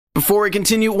Before we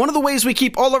continue, one of the ways we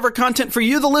keep all of our content for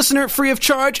you, the listener, free of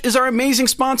charge is our amazing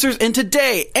sponsors, and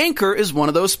today, Anchor is one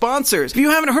of those sponsors. If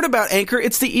you haven't heard about Anchor,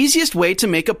 it's the easiest way to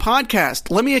make a podcast.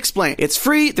 Let me explain. It's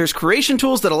free, there's creation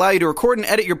tools that allow you to record and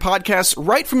edit your podcasts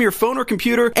right from your phone or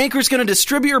computer. Anchor is going to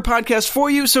distribute your podcast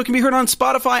for you so it can be heard on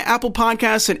Spotify, Apple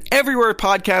Podcasts, and everywhere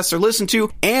podcasts are listened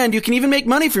to, and you can even make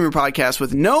money from your podcast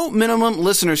with no minimum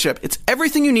listenership. It's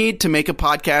everything you need to make a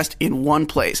podcast in one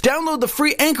place. Download the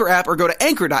free Anchor app or go to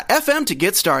anchor.fm to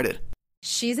get started.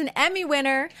 She's an Emmy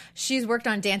winner. She's worked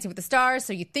on Dancing with the Stars,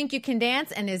 So You Think You Can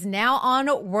Dance, and is now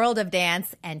on World of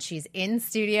Dance, and she's in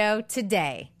studio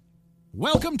today.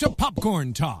 Welcome to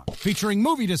Popcorn Talk, featuring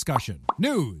movie discussion,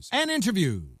 news, and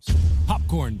interviews.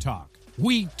 Popcorn Talk.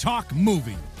 We talk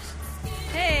movies.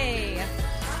 Hey.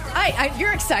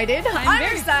 You're excited. I'm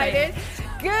very excited.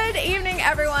 Good evening,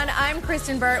 everyone. I'm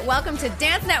Kristen Burt. Welcome to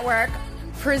Dance Network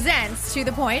presents To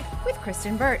The Point with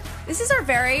Kristen Burt. This is our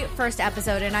very first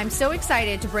episode, and I'm so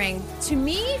excited to bring, to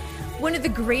me, one of the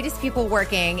greatest people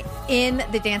working in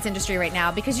the dance industry right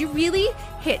now, because you really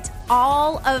hit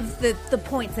all of the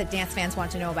points that dance fans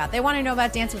want to know about. They want to know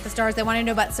about Dancing with the Stars. They want to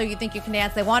know about So You Think You Can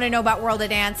Dance. They want to know about World of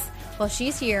Dance. Well,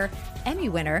 she's here. Emmy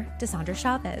winner, Desandra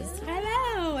Chavez.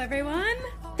 Hello, everyone.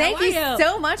 Thank you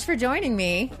so much for joining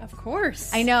me. Of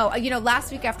course. I know.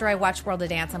 Last week after I watched World of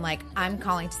Dance, I'm like, I'm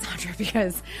calling Desandra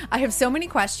because I have so many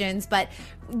questions, but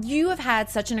you have had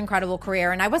such an incredible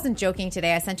career. And I wasn't joking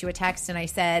today. I sent you a text and I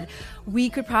said, we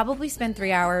could probably spend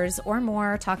 3 hours or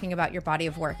more talking about your body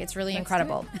of work. It's really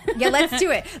incredible. Yeah, let's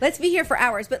do it. Let's be here for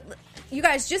hours. But you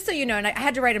guys, just so you know, and I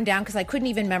had to write them down because I couldn't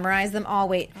even memorize them all.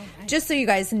 Wait, just so you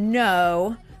guys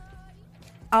know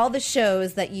all the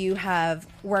shows that you have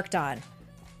worked on.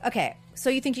 Okay,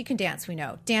 So You Think You Can Dance, we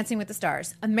know. Dancing with the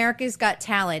Stars, America's Got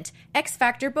Talent, X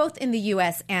Factor, both in the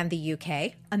U.S. and the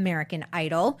UK, American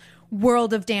Idol,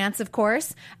 World of Dance, of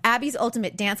course, Abby's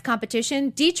Ultimate Dance Competition,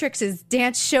 Dietrich's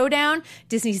Dance Showdown,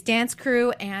 Disney's Dance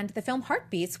Crew, and the film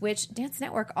Heartbeats, which Dance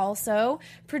Network also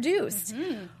produced.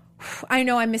 Mm-hmm. I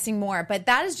know I'm missing more, but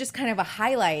that is just kind of a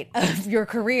highlight of your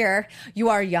career. You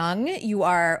are young. You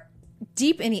are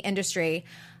deep in the industry.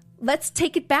 Let's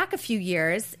take it back a few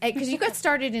years, because you got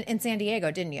started in San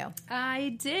Diego, didn't you?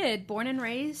 I did. Born and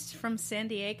raised from San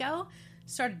Diego.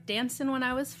 Started dancing when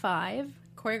I was 5,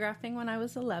 choreographing when I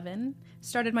was 11.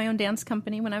 Started my own dance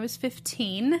company when I was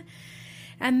 15.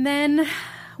 And then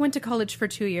went to college for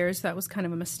 2 years. That was kind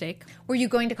of a mistake. Were you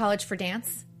going to college for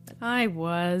dance? I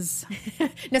was.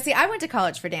 No, see, I went to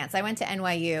college for dance. I went to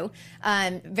NYU,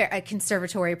 a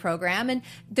conservatory program, and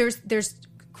there's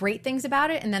great things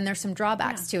about it, and then there's some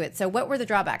drawbacks to it. So what were the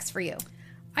drawbacks for you?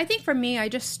 I think for me, I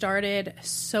just started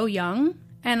so young,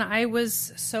 and I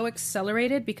was so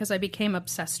accelerated because I became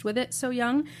obsessed with it so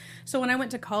young. So when I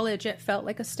went to college, it felt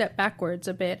like a step backwards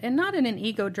a bit, and not in an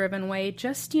ego-driven way.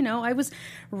 Just, I was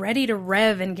ready to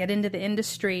rev and get into the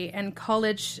industry, and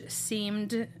college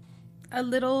seemed a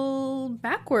little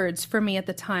backwards for me at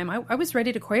the time. I was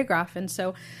ready to choreograph, and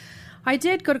so I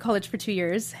did go to college for 2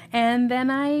 years, and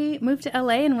then I moved to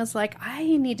LA and was like, I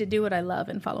need to do what I love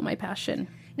and follow my passion.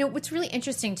 What's really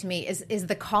interesting to me is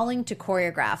the calling to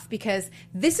choreograph, because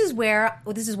this is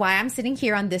why I'm sitting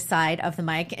here on this side of the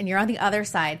mic and you're on the other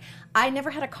side. I never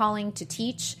had a calling to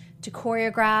teach, to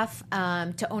choreograph,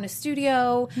 to own a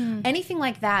studio, anything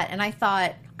like that. And I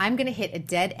thought, I'm going to hit a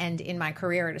dead end in my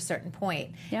career at a certain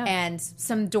point. Yeah. And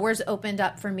some doors opened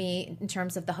up for me in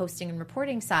terms of the hosting and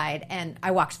reporting side, and I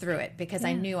walked through it because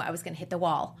I knew I was going to hit the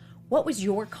wall. What was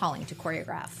your calling to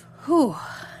choreograph?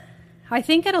 I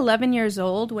think at 11 years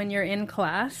old, when you're in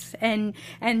class and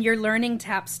you're learning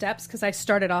tap steps, because I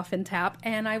started off in tap,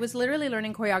 and I was literally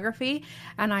learning choreography,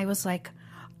 and I was like,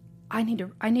 I need to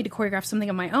choreograph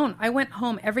something of my own. I went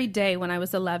home every day when I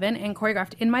was 11 and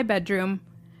choreographed in my bedroom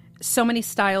so many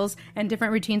styles and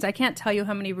different routines. I can't tell you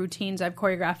how many routines I've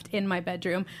choreographed in my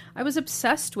bedroom. I was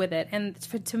obsessed with it. And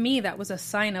to me, that was a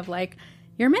sign of like,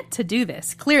 you're meant to do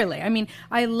this, clearly. I mean,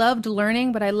 I loved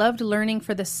learning, but I loved learning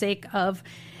for the sake of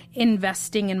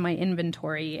investing in my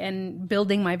inventory and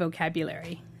building my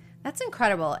vocabulary. That's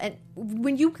incredible. And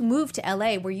when you moved to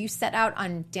LA, were you set out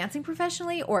on dancing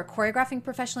professionally or choreographing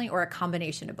professionally, or a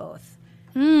combination of both?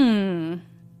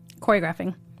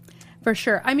 Choreographing. For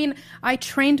sure. I mean, I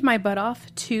trained my butt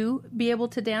off to be able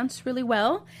to dance really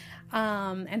well.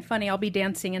 And funny, I'll be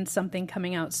dancing in something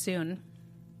coming out soon.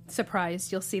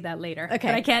 Surprise, you'll see that later. Okay.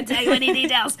 But I can't tell you any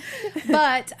details.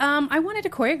 But I wanted to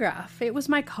choreograph. It was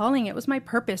my calling. It was my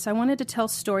purpose. I wanted to tell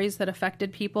stories that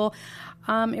affected people.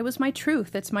 It was my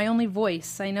truth. It's my only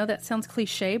voice. I know that sounds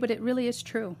cliche, but it really is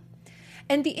true.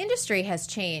 And the industry has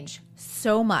changed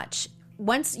so much.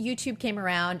 Once YouTube came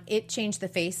around, it changed the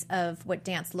face of what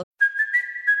dance looked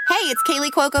it's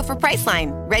Kaylee Cuoco for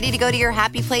Priceline. Ready to go to your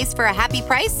happy place for a happy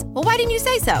price? Well, why didn't you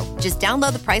say so? Just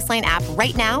download the Priceline app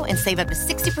right now and save up to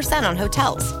 60% on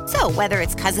hotels. So whether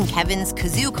it's Cousin Kevin's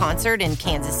Kazoo Concert in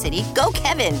Kansas City, go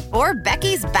Kevin, or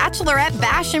Becky's Bachelorette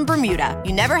Bash in Bermuda,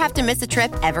 you never have to miss a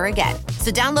trip ever again.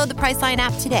 So download the Priceline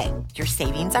app today. Your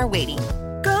savings are waiting.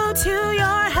 Go to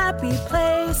your happy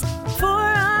place for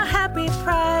a happy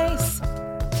price.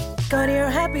 Go to your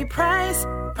happy price,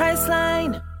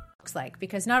 Priceline. Looks like,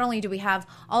 because not only do we have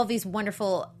all of these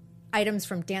wonderful items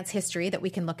from dance history that we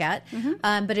can look at,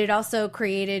 but it also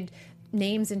created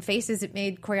names and faces. It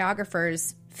made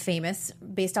choreographers famous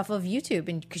based off of YouTube,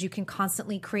 and because you can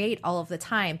constantly create all of the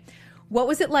time. What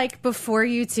was it like before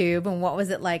YouTube, and what was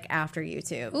it like after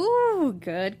YouTube? Ooh,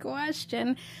 good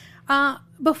question.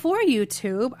 Before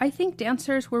YouTube, I think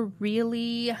dancers were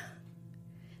really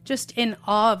just in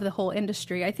awe of the whole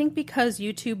industry. I think because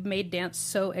YouTube made dance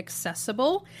so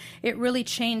accessible, it really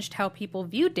changed how people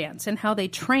view dance and how they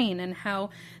train and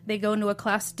how they go into a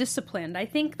class disciplined. I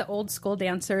think the old school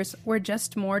dancers were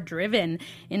just more driven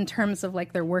in terms of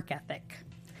like their work ethic.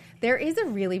 There is a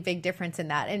really big difference in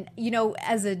that. And, you know,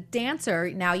 as a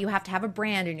dancer, now you have to have a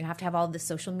brand and you have to have all the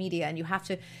social media and you have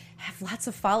to have lots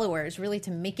of followers really to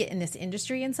make it in this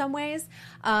industry in some ways.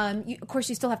 Of course,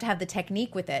 you still have to have the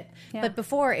technique with it. Yeah. But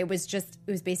before, it was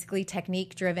basically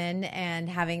technique driven and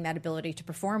having that ability to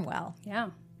perform well. Yeah.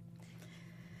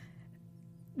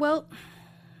 Well,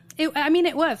 it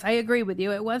was. I agree with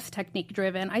you. It was technique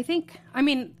driven.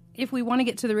 If we want to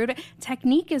get to the root of it,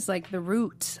 technique is like the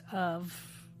root of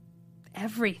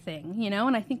everything, you know,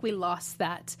 and I think we lost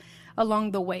that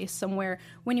along the way somewhere.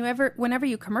 Whenever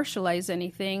you commercialize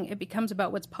anything, it becomes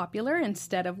about what's popular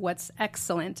instead of what's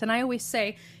excellent. And I always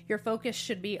say your focus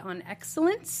should be on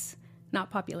excellence,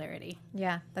 not popularity.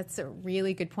 Yeah, that's a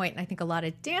really good point. And I think a lot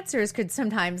of dancers could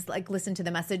sometimes like listen to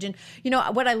the message. And you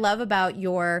know what I love about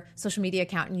your social media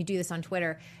account, and you do this on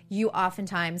Twitter, you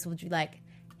oftentimes will be like,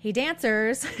 hey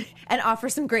dancers, and offer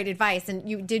some great advice. And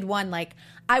you did one like,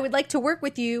 I would like to work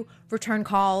with you, return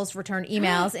calls, return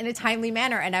emails in a timely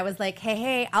manner. And I was like,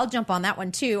 hey, I'll jump on that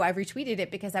one too. I retweeted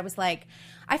it because I was like,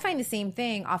 I find the same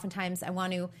thing. Oftentimes I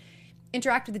want to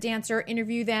interact with the dancer,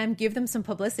 interview them, give them some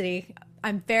publicity.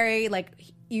 I'm very like,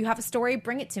 you have a story,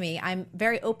 bring it to me. I'm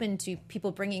very open to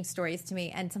people bringing stories to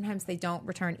me, and sometimes they don't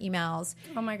return emails.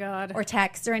 Oh my God. Or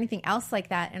texts or anything else like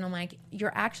that. And I'm like,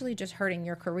 you're actually just hurting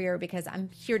your career because I'm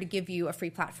here to give you a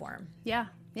free platform. Yeah.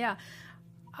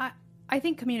 I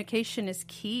think communication is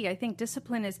key. I think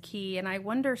discipline is key. And I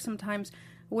wonder sometimes,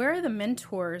 where are the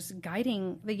mentors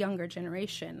guiding the younger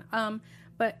generation?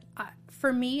 But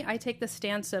for me, I take the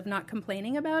stance of not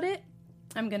complaining about it.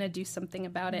 I'm going to do something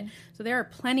about it. So there are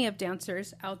plenty of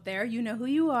dancers out there, you know who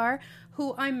you are,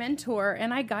 who I mentor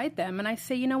and I guide them. And I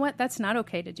say, you know what? That's not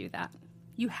okay to do that.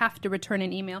 You have to return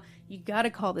an email. You got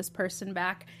to call this person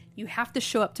back. You have to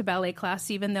show up to ballet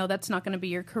class, even though that's not going to be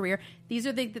your career. These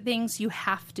are the things you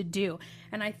have to do.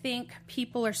 And I think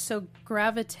people are so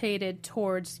gravitated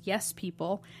towards yes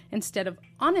people instead of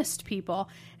honest people.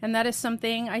 And that is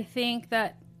something I think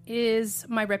that is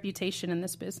my reputation in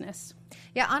this business.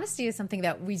 Yeah, honesty is something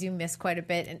that we do miss quite a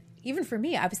bit. And even for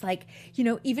me, I was like, you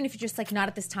know, even if you're just like, not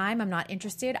at this time, I'm not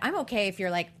interested. I'm okay if you're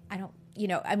like, I don't, you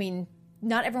know, I mean,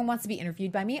 not everyone wants to be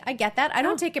interviewed by me. I get that. I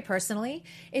don't take it personally.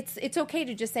 It's okay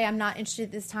to just say I'm not interested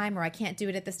at this time, or I can't do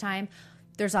it at this time.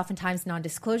 There's oftentimes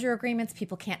non-disclosure agreements.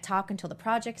 People can't talk until the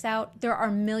project's out. There are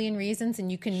a million reasons,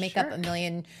 and you can make up a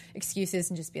million excuses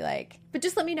and just be like, but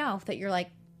just let me know that you're like,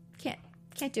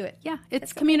 can't do it. Yeah,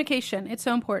 it's communication. It's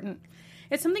so important.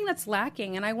 It's something that's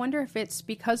lacking, and I wonder if it's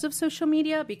because of social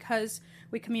media, because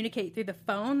we communicate through the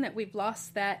phone, that we've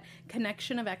lost that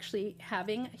connection of actually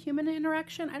having a human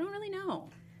interaction. I don't really know.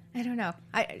 I don't know.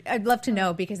 I'd love to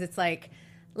know, because it's like,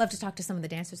 love to talk to some of the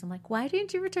dancers. I'm like, why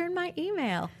didn't you return my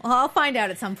email? Well, I'll find out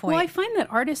at some point. Well, I find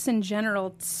that artists in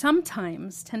general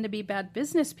sometimes tend to be bad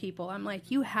business people. I'm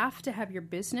like, you have to have your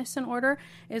business in order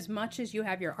as much as you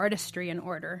have your artistry in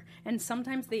order. And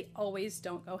sometimes they always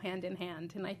don't go hand in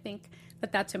hand. And I think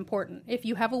that that's important. If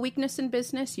you have a weakness in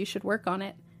business, you should work on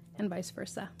it, and vice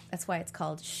versa. That's why it's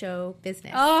called show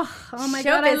business. Oh my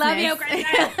God, I love you,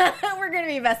 Krista. We're going to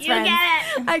be best friends. You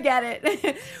get it. I get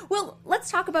it. Well, let's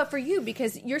talk about for you,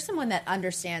 because you're someone that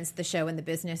understands the show and the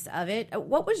business of it.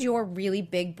 What was your really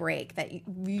big break that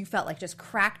you felt like just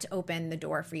cracked open the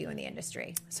door for you in the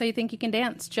industry? So You Think You Can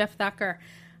Dance, Jeff Thacker.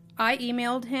 I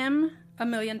emailed him a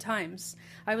million times.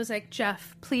 I was like,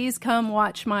 Jeff, please come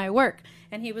watch my work.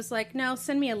 And he was like, no,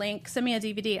 send me a link, send me a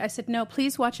DVD. I said, no,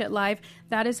 please watch it live.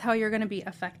 That is how you're going to be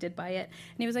affected by it.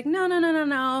 And he was like,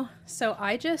 no. So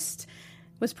I just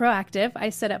was proactive. I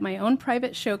set up my own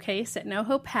private showcase at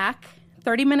NoHo Pack,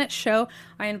 30-minute show.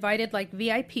 I invited like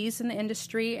VIPs in the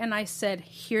industry, and I said,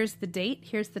 here's the date,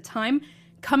 here's the time.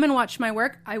 Come and watch my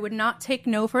work. I would not take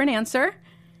no for an answer.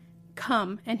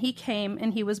 Come. And he came,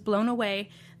 and he was blown away.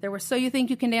 There were So You Think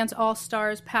You Can Dance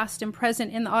all-stars, past and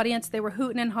present, in the audience. They were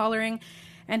hooting and hollering.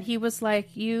 And he was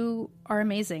like, you are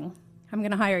amazing. I'm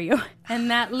going to hire you.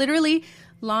 And that literally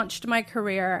launched my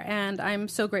career, and I'm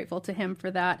so grateful to him for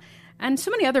that. And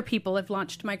so many other people have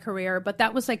launched my career, but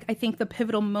that was like, I think, the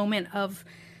pivotal moment of,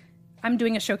 I'm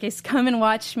doing a showcase, come and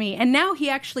watch me. And now he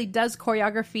actually does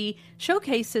choreography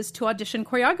showcases to audition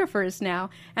choreographers now.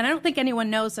 And I don't think anyone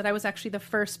knows that I was actually the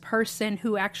first person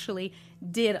who actually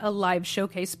did a live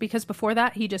showcase, because before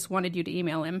that, he just wanted you to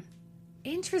email him.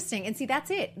 Interesting. And see,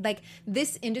 that's it. Like,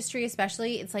 this industry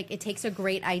especially, it's like it takes a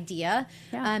great idea,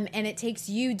 and it takes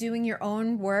you doing your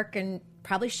own work and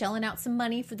probably shelling out some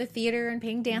money for the theater and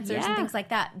paying dancers and things like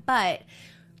that. But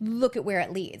look at where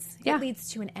it leads. Yeah. It leads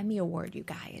to an Emmy Award, you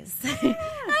guys.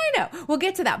 I know. We'll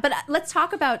get to that. But let's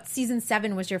talk about season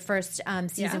 7 was your first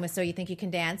season with So You Think You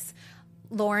Can Dance.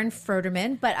 Lauren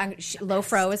Froderman, but Lo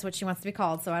Fro is what she wants to be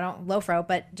called, so I don't Lo Fro,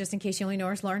 but just in case you only know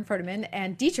her as Lauren Froderman,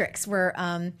 and Dietrich were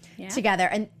together.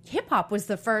 And hip hop was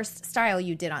the first style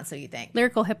you did on So You Think.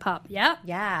 Lyrical hip hop. Yeah.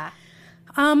 Yeah.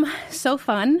 So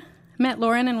fun. Met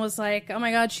Lauren and was like, oh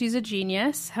my God, she's a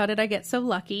genius. How did I get so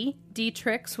lucky?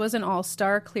 Dietrich was an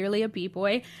all-star, clearly a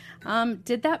b-boy.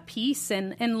 Did that piece,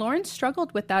 and Lauren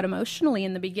struggled with that emotionally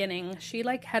in the beginning. She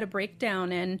like had a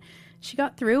breakdown, and she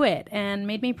got through it and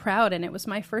made me proud. And it was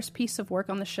my first piece of work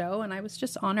on the show, and I was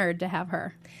just honored to have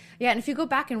her. Yeah, and if you go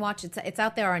back and watch, it's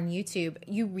out there on YouTube,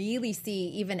 you really see,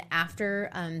 even after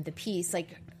the piece,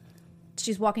 like,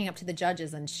 she's walking up to the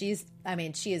judges, and she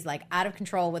is like out of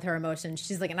control with her emotions.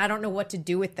 She's like, and I don't know what to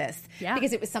do with this,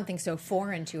 because it was something so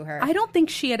foreign to her. I don't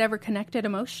think she had ever connected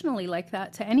emotionally like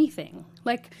that to anything.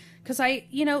 Like, because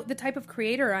the type of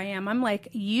creator I am, I'm like,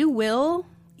 you will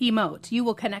emote. You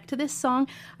will connect to this song.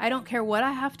 I don't care what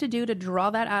I have to do to draw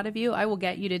that out of you. I will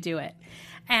get you to do it.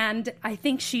 And I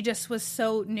think she just was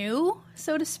so new,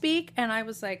 so to speak. And I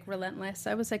was like relentless.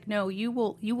 I was like, no, you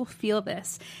will feel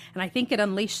this. And I think it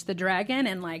unleashed the dragon,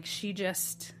 and like, she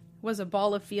just was a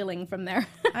ball of feeling from there.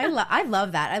 I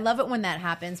love that. I love it when that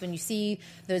happens, when you see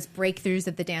those breakthroughs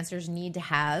that the dancers need to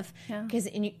have. Because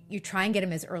you try and get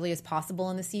them as early as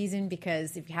possible in the season,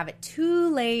 because if you have it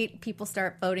too late, people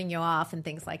start voting you off and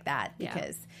things like that.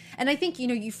 And I think,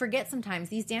 you forget sometimes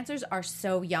these dancers are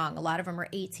so young. A lot of them are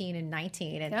 18 and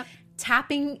 19, and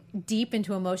tapping deep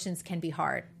into emotions can be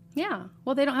hard. Yeah.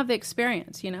 Well, they don't have the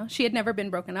experience, She had never been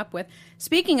broken up with.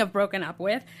 Speaking of broken up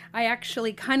with, I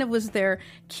actually kind of was their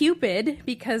Cupid,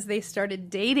 because they started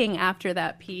dating after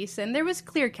that piece, and there was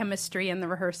clear chemistry in the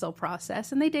rehearsal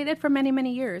process, and they dated for many,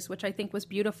 many years, which I think was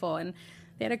beautiful, and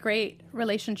they had a great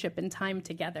relationship and time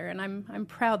together, and I'm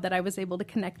proud that I was able to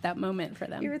connect that moment for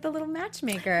them. You were the little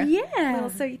matchmaker. Yeah. Little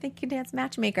So You Think You Can Dance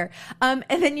matchmaker. And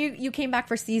then you came back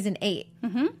for season 8,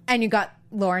 and you got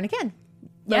Lauren again.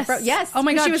 Yes. Oh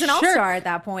my God. She was an all-star at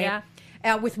that point.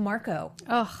 Yeah. With Marco.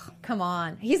 Oh, come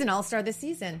on. He's an all-star this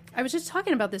season. I was just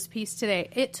talking about this piece today.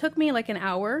 It took me like an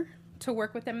hour to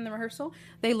work with them in the rehearsal.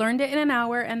 They learned it in an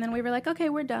hour, and then we were like, okay,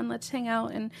 we're done. Let's hang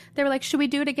out. And they were like, should we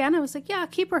do it again? I was like, yeah,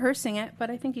 keep rehearsing it, but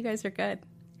I think you guys are good.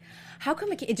 How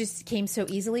come it just came so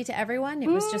easily to everyone? It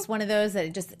was just one of those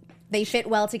that they fit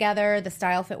well together. The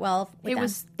style fit well with them.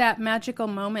 Was that magical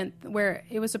moment where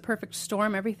it was a perfect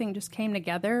storm. Everything just came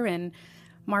together, and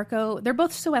Marco, they're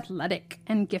both so athletic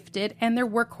and gifted, and they're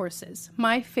workhorses.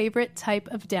 My favorite type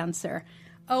of dancer.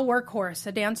 A workhorse,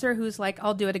 a dancer who's like,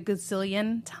 I'll do it a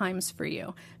gazillion times for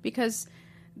you, because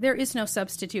there is no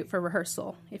substitute for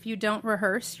rehearsal. If you don't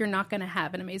rehearse, you're not going to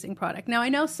have an amazing product. Now, I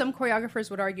know some choreographers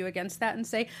would argue against that and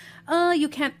say, you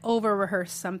can't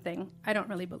over-rehearse something. I don't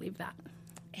really believe that.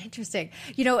 Interesting.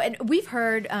 And we've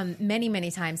heard many, many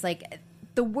times, like,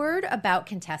 the word about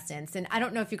contestants, and I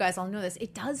don't know if you guys all know this,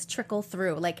 it does trickle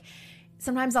through. Like,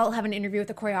 sometimes I'll have an interview with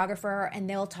a choreographer, and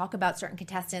they'll talk about certain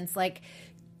contestants, like,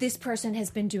 this person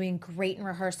has been doing great in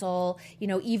rehearsal,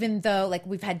 even though, like,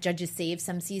 we've had judges save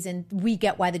some season, we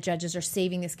get why the judges are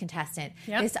saving this contestant.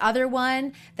 This other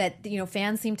one that,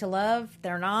 fans seem to love,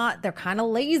 they're kind of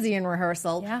lazy in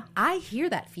rehearsal. Yeah. I hear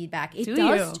that feedback. It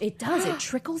does. It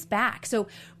trickles back. So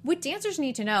what dancers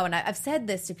need to know, and I've said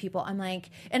this to people, I'm like,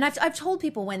 and I've told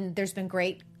people when there's been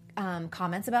great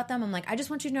comments about them, I'm like, I just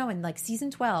want you to know, in like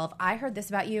season 12, I heard this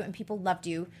about you and people loved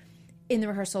you in the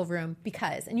rehearsal room,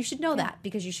 and you should know that,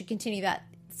 because you should continue that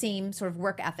same sort of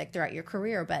work ethic throughout your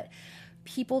career. But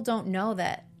people don't know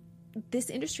that this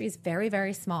industry is very,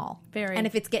 very small. Very. And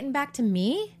if it's getting back to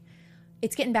me,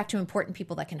 it's getting back to important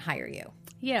people that can hire you.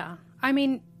 Yeah. I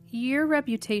mean, your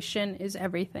reputation is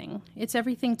everything. It's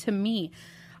everything to me.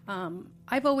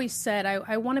 I've always said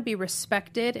I want to be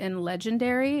respected and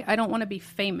legendary. I don't want to be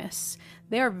famous.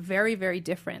 They are very, very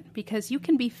different, because you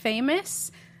can be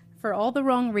famous for all the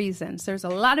wrong reasons. There's a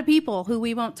lot of people who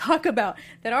we won't talk about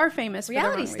that are famous for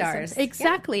Reality the wrong stars. reasons.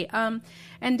 Exactly. Yeah.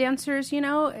 And dancers, you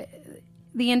know,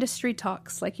 the industry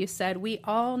talks, like you said. We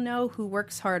all know who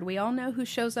works hard. We all know who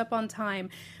shows up on time.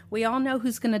 We all know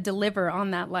who's going to deliver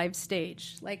on that live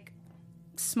stage. Like,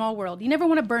 small world. You never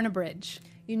want to burn a bridge.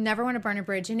 You never want to burn a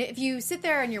bridge. And if you sit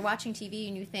there and you're watching TV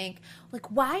and you think,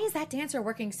 like, why is that dancer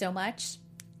working so much?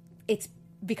 It's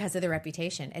because of their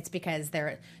reputation. It's because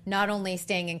they're not only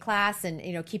staying in class and,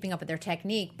 you know, keeping up with their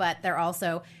technique, but they're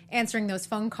also answering those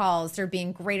phone calls. They're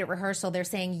being great at rehearsal. They're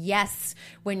saying yes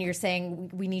when you're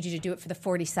saying, we need you to do it for the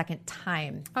 42nd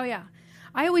time. Oh, yeah.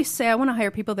 I always say I want to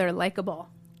hire people that are likable.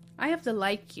 I have to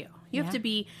like you. You have to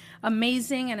be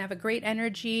amazing and have a great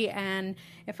energy. And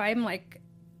if I'm like,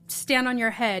 stand on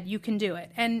your head, you can do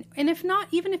it. And if not,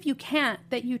 even if you can't,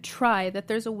 that you try, that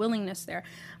there's a willingness there.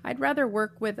 I'd rather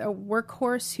work with a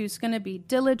workhorse who's going to be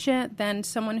diligent than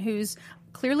someone who's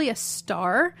clearly a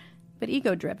star, but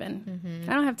ego-driven.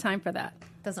 I don't have time for that.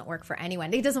 Doesn't work for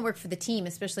anyone. It doesn't work for the team,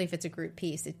 especially if it's a group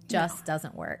piece. It just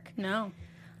doesn't work. No.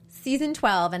 Season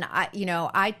 12, and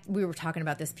we were talking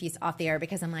about this piece off the air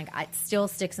because I'm like, it still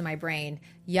sticks in my brain.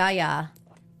 Yaya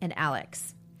and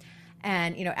Alex.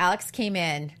 And, you know, Alex came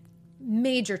in,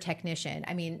 major technician.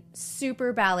 I mean,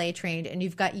 super ballet trained. And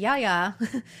you've got Yaya,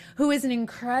 who is an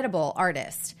incredible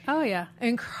artist. Oh, yeah.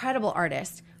 Incredible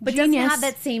artist. But Genius. doesn't have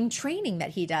that same training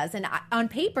that he does. And on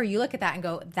paper, you look at that and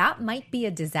go, that might be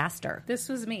a disaster. This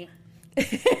was me.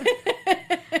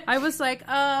 I was like,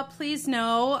 please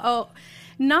no. Oh,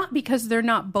 not because they're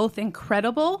not both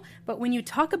incredible, but when you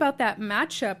talk about that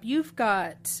matchup, you've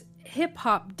got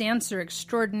hip-hop dancer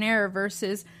extraordinaire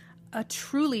versus a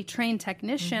truly trained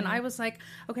technician. I was like,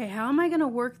 okay, how am I going to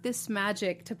work this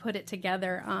magic to put it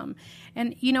together?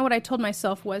 And you know what I told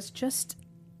myself was just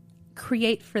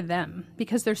create for them,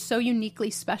 because they're so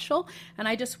uniquely special. And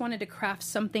I just wanted to craft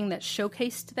something that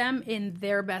showcased them in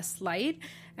their best light.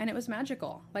 And it was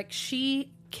magical. Like,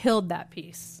 she killed that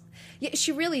piece. Yeah,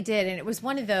 she really did. And it was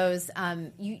one of those,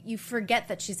 you forget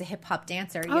that she's a hip-hop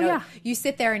dancer. You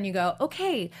sit there and you go,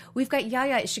 okay, we've got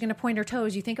Yaya. Is she going to point her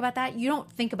toes? You think about that? You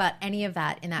don't think about any of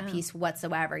that in that piece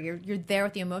whatsoever. You're there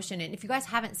with the emotion. And if you guys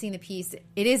haven't seen the piece,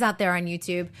 it is out there on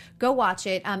YouTube. Go watch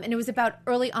it. And it was about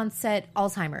early onset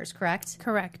Alzheimer's, correct?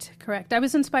 Correct. I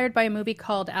was inspired by a movie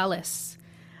called Alice.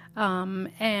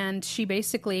 And she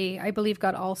basically, I believe,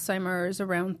 got Alzheimer's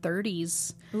around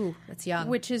 30s. Ooh, that's young.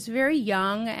 Which is very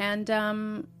young.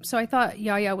 And so I thought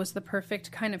Yaya was the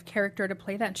perfect kind of character to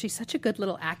play that. And she's such a good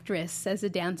little actress as a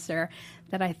dancer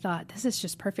that I thought, this is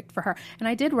just perfect for her. And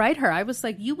I did write her. I was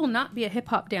like, you will not be a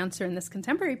hip-hop dancer in this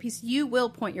contemporary piece. You will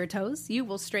point your toes. You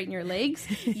will straighten your legs.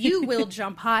 You will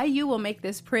jump high. You will make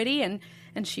this pretty. And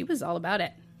she was all about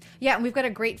it. Yeah, and we've got a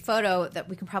great photo that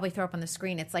we can probably throw up on the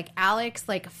screen. It's like Alex,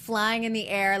 like, flying in the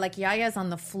air, like Yaya's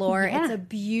on the floor. Yeah. It's a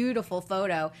beautiful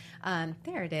photo.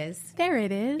 There it is. There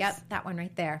it is. Yep, that one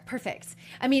right there. Perfect.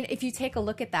 I mean, if you take a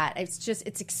look at that,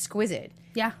 it's exquisite.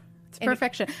 Yeah, it's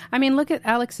perfection. I mean, look at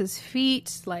Alex's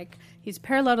feet. Like, he's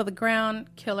parallel to the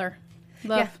ground. Killer.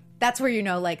 Love. Yeah. That's where you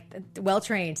know, like,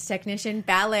 well-trained technician,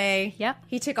 ballet. Yep.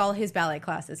 He took all his ballet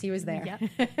classes. He was there.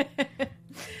 Yep.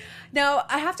 Now,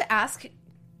 I have to ask,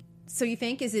 so you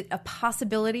think, is it a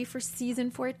possibility for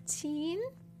season 14?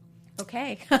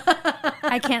 Okay.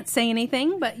 I can't say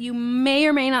anything, but you may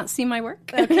or may not see my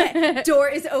work. Okay. Door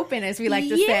is open, as we like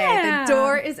to say. The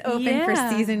door is open for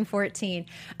season 14.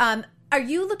 Are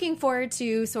you looking forward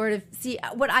to sort of see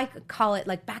what I call it,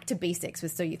 like, back to basics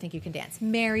with So You Think You Can Dance?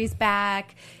 Mary's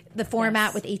back. The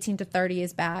format with 18 to 30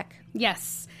 is back.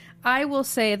 Yes. I will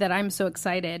say that I'm so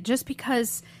excited just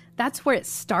because that's where it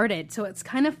started. So it's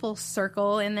kind of full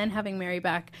circle, and then having Mary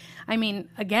back. I mean,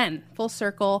 again, full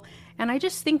circle. And I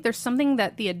just think there's something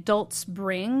that the adults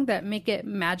bring that make it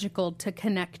magical to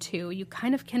connect to. You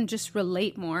kind of can just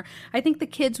relate more. I think the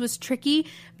kids was tricky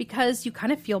because you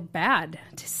kind of feel bad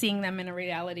to seeing them in a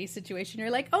reality situation.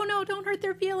 You're like, oh no, don't hurt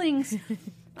their feelings.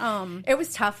 It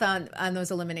was tough on those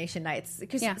elimination nights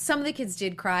because some of the kids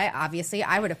did cry. Obviously,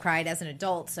 I would have cried as an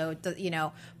adult. So,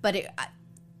 but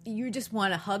you just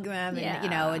want to hug them,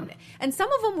 and and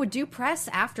some of them would do press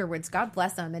afterwards. God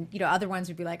bless them, and other ones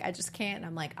would be like, I just can't. And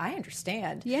I'm like, I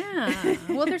understand. Yeah,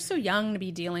 well, they're so young to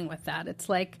be dealing with that. It's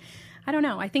like, I don't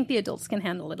know. I think the adults can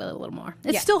handle it a little more.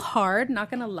 It's still hard,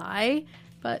 not going to lie,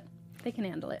 but they can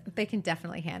handle it. They can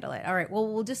definitely handle it. All right.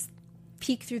 Well, we'll just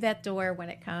peek through that door when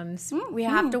it comes. We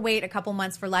have to wait a couple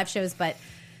months for live shows, but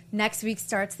next week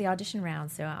starts the audition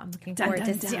round, so I'm looking forward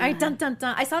to see. I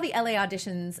saw the LA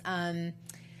auditions.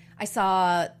 I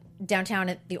saw downtown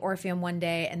at the Orpheum one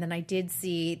day, and then I did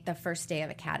see the first day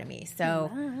of Academy.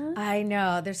 So I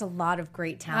know there's a lot of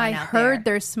great talent out there. I heard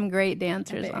there's some great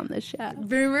dancers on this show.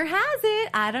 Rumor has it.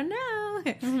 I don't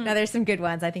know. No, there's some good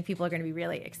ones. I think people are going to be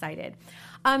really excited.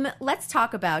 Let's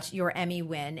talk about your Emmy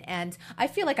win, and I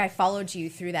feel like I followed you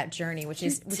through that journey, which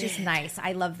is nice.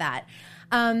 I love that.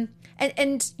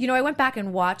 And you know, I went back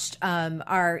and watched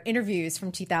our interviews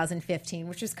from 2015,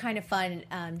 which was kind of fun,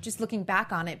 just looking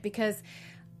back on it, because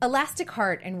Elastic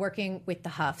Heart and working with the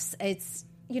Huffs, it's,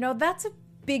 you know, that's a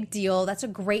big deal. That's a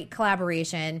great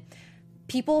collaboration.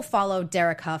 People follow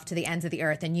Derek Huff to the ends of the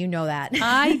earth, and you know that.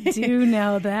 I do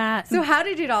know that. So how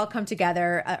did it all come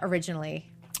together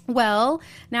originally? Well,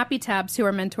 Nappy Tabs, who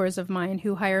are mentors of mine,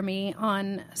 who hire me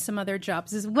on some other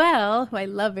jobs as well, who I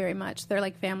love very much. They're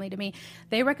like family to me.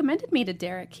 They recommended me to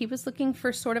Derek. He was looking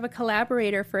for sort of a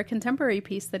collaborator for a contemporary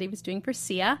piece that he was doing for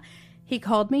Sia. He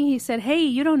called me. He said, "Hey,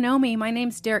 you don't know me. My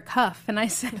name's Derek Huff." And I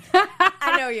said,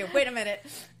 I know you. Wait a minute.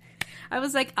 I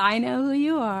was like, "I know who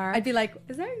you are." I'd be like,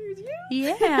 "Is that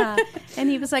you?" Yeah. And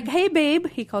he was like, "Hey, babe."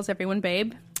 He calls everyone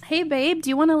babe. "Hey, babe, do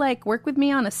you want to like work with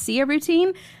me on a Sia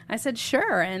routine?" I said,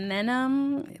 "Sure." And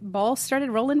then ball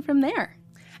started rolling from there.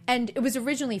 And it was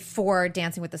originally for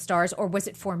Dancing with the Stars, or was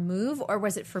it for Move, or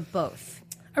was it for both?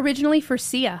 Originally for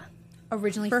Sia.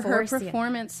 Originally for her Sia.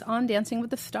 performance on Dancing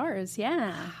with the Stars.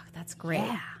 Yeah. That's great.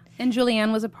 Yeah. And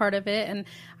Julianne was a part of it. And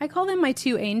I call them my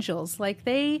two angels. Like,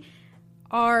 they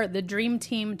are the dream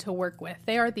team to work with.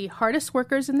 They are the hardest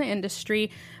workers in the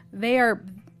industry. They are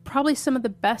probably some of the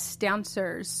best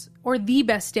dancers, or the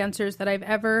best dancers that I've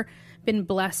ever been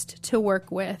blessed to work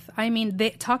with. I mean, they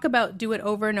talk about do it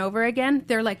over and over again.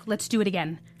 They're like, let's do it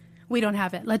again. We don't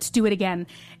have it. Let's do it again.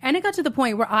 And it got to the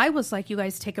point where I was like, you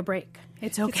guys take a break.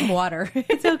 It's okay. Get some water.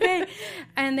 It's okay.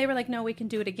 And they were like, no, we can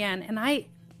do it again. And I,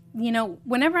 you know,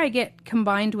 whenever I get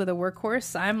combined with a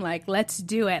workhorse, I'm like, let's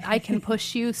do it. I can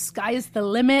push you. Sky's the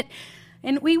limit.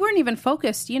 And we weren't even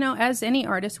focused, you know, as any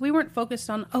artist, we weren't focused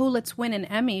on, oh, let's win an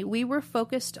Emmy. We were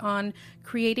focused on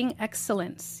creating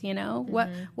excellence, you know?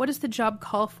 What does the job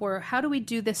call for? How do we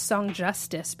do this song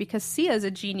justice? Because Sia is a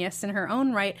genius in her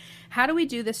own right. How do we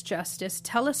do this justice,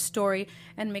 tell a story,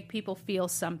 and make people feel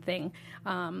something?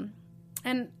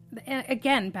 And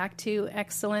again, back to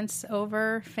excellence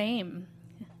over fame.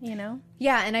 You know?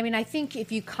 Yeah, and I mean, I think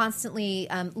if you constantly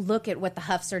look at what the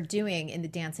Huffs are doing in the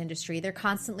dance industry, they're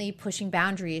constantly pushing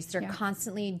boundaries. They're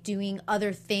constantly doing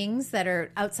other things that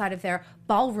are outside of their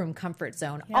ballroom comfort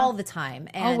zone all the time.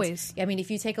 And always. I mean, if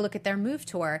you take a look at their Move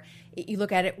tour, you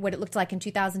look at it, what it looked like in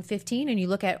 2015, and you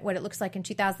look at what it looks like in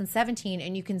 2017,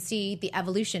 and you can see the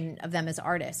evolution of them as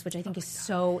artists, which I think is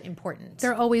so important.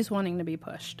 They're always wanting to be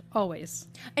pushed. Always.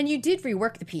 And you did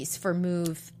rework the piece for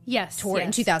Move tour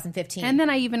in 2015. And then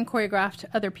I even choreographed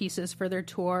other pieces for their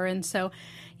tour. And so,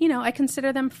 you know, I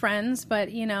consider them friends,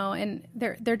 but, you know, and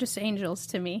they're just angels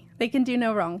to me. They can do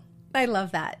no wrong. I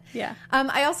love that. Yeah.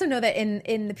 I also know that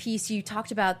in the piece you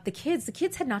talked about the kids. The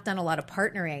kids had not done a lot of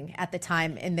partnering at the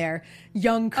time in their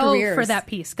young careers. Oh, for that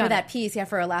piece.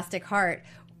 For Elastic Heart.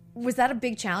 Was that a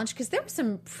big challenge? Because there were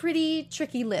some pretty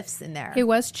tricky lifts in there. It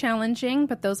was challenging,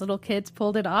 but those little kids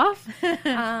pulled it off. Joey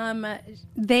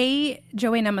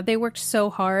and Emma, they worked so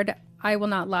hard. I will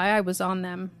not lie. I was on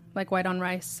them like white on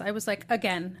rice. I was like,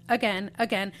 again.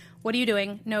 What are you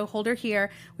doing? No, hold her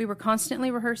here. We were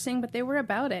constantly rehearsing, but they were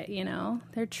about it, you know.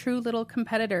 They're true little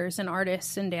competitors and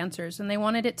artists and dancers, and they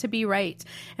wanted it to be right.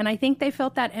 And I think they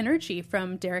felt that energy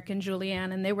from Derek and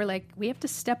Julianne, and they were like, we have to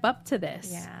step up to this.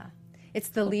 Yeah. It's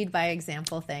the lead by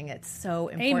example thing. It's so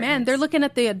important. Amen. They're looking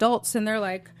at the adults, and they're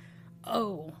like,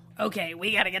 oh, okay,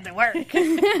 we got to get to work.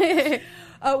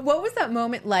 What was that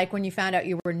moment like when you found out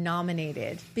you were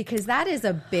nominated? Because that is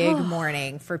a big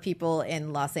morning for people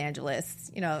in Los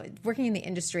Angeles. You know, working in the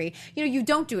industry, you know, you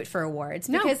don't do it for awards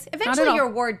because eventually your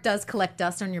award does collect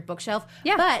dust on your bookshelf.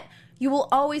 Yeah. But you will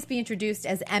always be introduced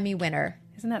as Emmy winner.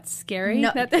 Isn't that scary?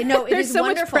 No, it is so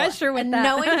wonderful. much pressure with and that.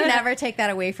 No one can ever take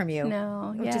that away from you.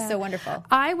 No, which is so wonderful.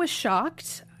 I was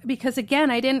shocked because,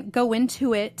 again, I didn't go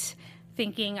into it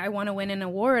thinking I want to win an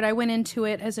award. I went into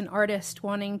it as an artist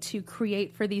wanting to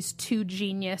create for these two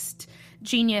genius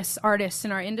artists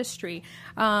in our industry.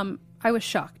 I was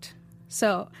shocked.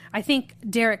 So I think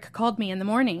Derek called me in the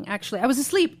morning, actually. I was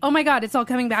asleep. Oh, my God, it's all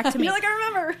coming back to me. You're like, I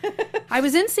remember. I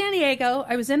was in San Diego.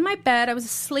 I was in my bed. I was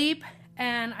asleep.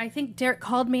 And I think Derek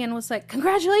called me and was like,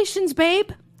 congratulations,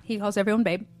 babe. He calls everyone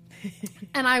babe.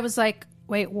 And I was like,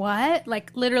 wait, what?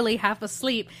 Like literally half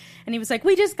asleep. And he was like,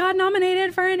 we just got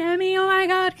nominated for an Emmy. Oh my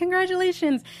God,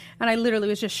 congratulations. And I literally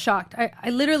was just shocked. I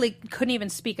literally couldn't even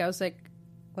speak. I was like,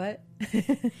 what?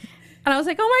 And I was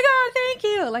like, oh my God, thank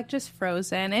you. Like just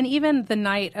frozen. And even the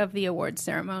night of the award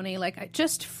ceremony, like I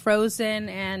just frozen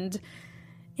and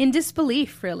in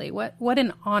disbelief, really. What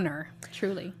an honor,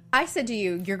 truly. I said to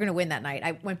you, you're going to win that night.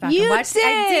 I went back You and watched. did.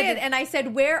 I did. And I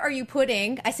said, where are you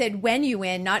putting? I said, when you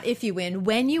win, not if you win.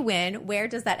 When you win, where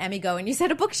does that Emmy go? And you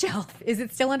said a bookshelf. Is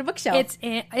it still on a bookshelf?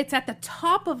 It's at the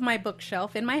top of my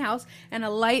bookshelf in my house, and a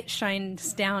light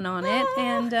shines down on it.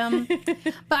 And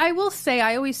but I will say,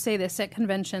 I always say this at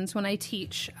conventions when I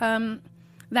teach.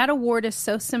 That award is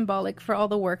so symbolic for all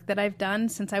the work that I've done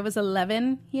since I was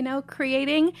 11,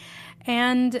 creating.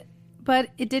 But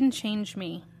it didn't change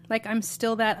me. Like, I'm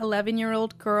still that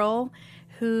 11-year-old girl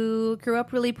who grew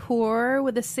up really poor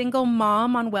with a single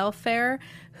mom on welfare,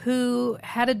 who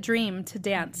had a dream to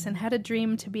dance and had a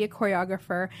dream to be a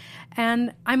choreographer.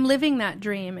 And I'm living that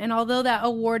dream. And although that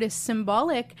award is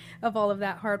symbolic of all of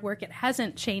that hard work, it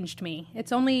hasn't changed me.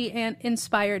 It's only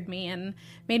inspired me and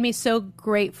made me so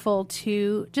grateful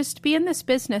to just be in this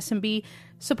business and be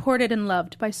supported and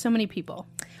loved by so many people.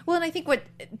 Well, and I think what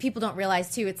people don't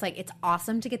realize, too, it's like it's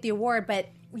awesome to get the award, but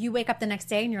you wake up the next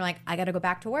day and you're like, I got to go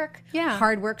back to work. Yeah.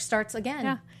 Hard work starts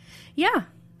again.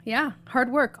 Yeah.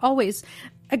 Hard work, always.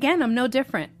 Again, I'm no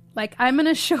different. Like, I'm going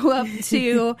to show up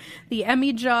to the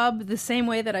Emmy job the same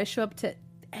way that I show up to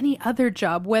any other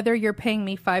job, whether you're paying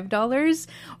me $5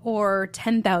 or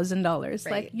 $10,000.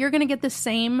 Right. Like, you're going to get the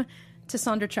same to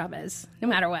Sandra Chavez, no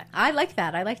matter what. I like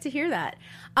that. I like to hear that.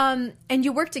 And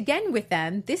you worked again with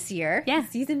them this year,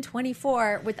 season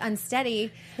 24 with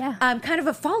Unsteady, kind of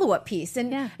a follow-up piece.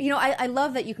 And, I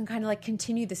love that you can kind of like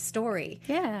continue the story.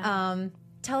 Yeah.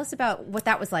 Tell us about what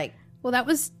that was like. Well, that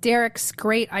was Derek's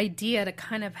great idea to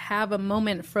kind of have a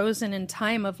moment frozen in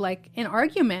time of like an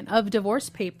argument of divorce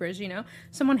papers,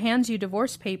 Someone hands you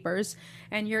divorce papers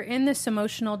and you're in this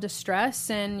emotional distress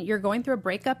and you're going through a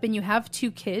breakup and you have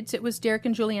 2 kids. It was Derek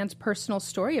and Julianne's personal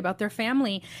story about their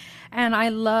family. And I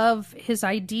love his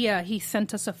idea. He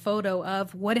sent us a photo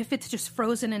of what if it's just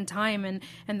frozen in time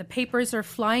and the papers are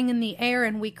flying in the air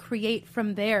and we create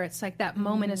from there. It's like that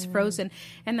moment is frozen.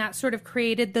 And that sort of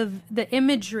created the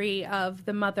imagery of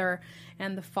the mother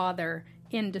and the father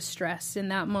in distress in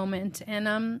that moment.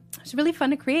 And it's really fun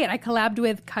to create. I collabed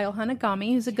with Kyle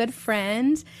Hanagami, who's a good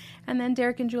friend, and then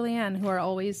Derek and Julianne, who are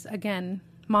always, again,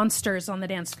 monsters on the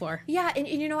dance floor. Yeah,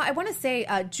 and I want to say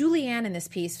Julianne in this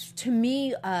piece, to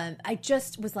me, I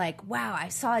just was like, wow, I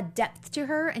saw a depth to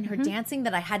her and her dancing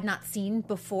that I had not seen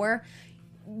before.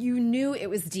 You knew it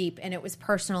was deep and it was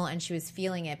personal and she was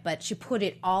feeling it, but she put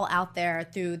it all out there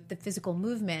through the physical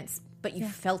movements, but you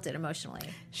felt it emotionally.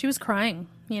 She was crying,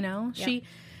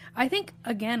 I think,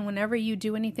 again, whenever you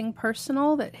do anything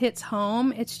personal that hits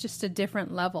home, it's just a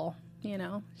different level.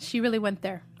 She really went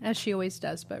there, as she always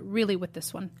does, but really with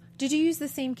this one. Did you use the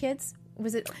same kids?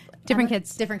 Was it different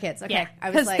kids? Different kids. Okay, yeah.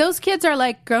 Because like, those kids are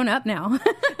like grown up now.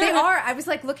 They are. I was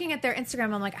like looking at their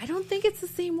Instagram. I'm like, I don't think it's the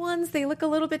same ones. They look a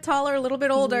little bit taller, a little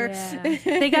bit older. Yeah.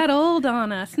 They got old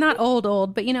on us. Not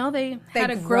old, but they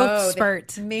had a growth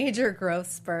spurt, major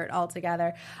growth spurt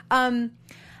altogether.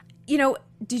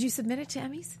 Did you submit it to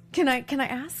Emmys? Can I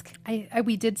ask?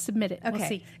 We did submit it. Okay. We'll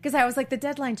see. Because I was like, the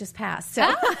deadline just passed.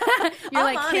 So you're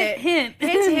like, hint.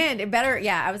 It better.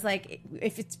 Yeah. I was like,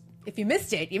 if you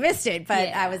missed it, you missed it. But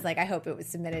I was like, I hope it was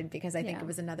submitted because I think it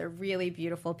was another really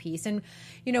beautiful piece. And,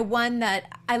 one that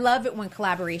I love it when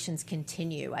collaborations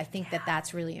continue. I think that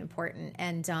that's really important.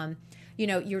 And,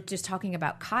 you're just talking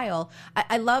about Kyle.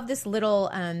 I love this little,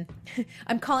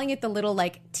 I'm calling it the little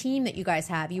like team that you guys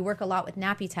have. You work a lot with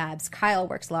Nappy Tabs. Kyle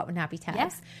works a lot with Nappy Tabs.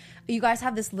 Yes. You guys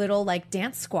have this little like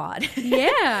dance squad.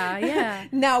 Yeah.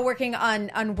 Now working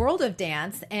on World of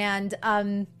Dance. And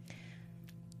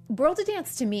World of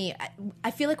Dance, to me,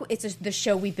 I feel like it's the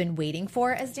show we've been waiting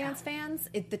for as dance fans.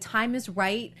 The time is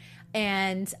right.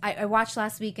 And I watched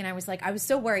last week and I was like, I was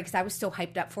so worried because I was so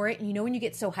hyped up for it. And when you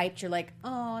get so hyped, you're like,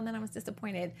 oh, and then I was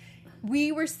disappointed.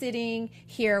 We were sitting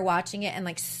here watching it and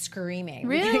like screaming.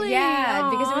 Really? Yeah,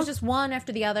 Aww. because it was just one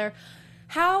after the other.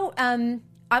 How,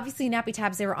 obviously Nappy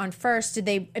Tabs, they were on first. Did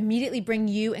they immediately bring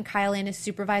you and Kyle in as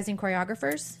supervising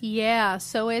choreographers? Yeah,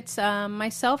 so it's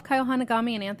myself, Kyle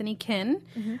Hanagami, and Anthony Kinn,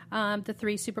 the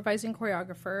 3 supervising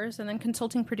choreographers, and then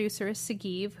consulting producer is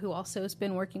Sagiv, who also has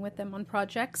been working with them on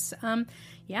projects.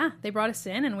 They brought us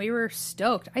in, and we were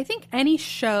stoked. I think any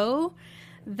show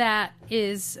that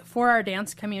is for our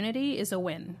dance community is a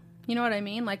win. You know what I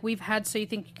mean? Like, we've had So You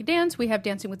Think You Could Dance, we have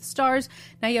Dancing with the Stars,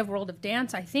 now you have World of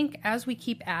Dance. I think as we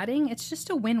keep adding, it's just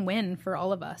a win-win for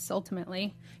all of us,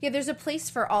 ultimately. Yeah, there's a place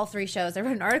for all three shows. I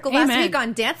wrote an article last week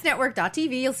on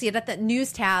dancenetwork.tv. You'll see it at the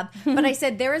news tab. But I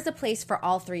said there is a place for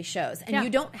all three shows. And you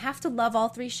don't have to love all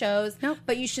three shows,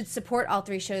 but you should support all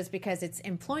three shows because it's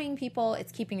employing people,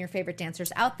 it's keeping your favorite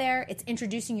dancers out there, it's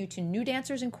introducing you to new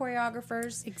dancers and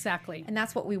choreographers. Exactly. And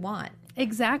that's what we want.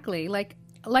 Exactly. Like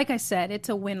I said, it's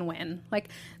a win-win. Like,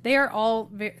 they are all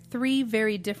three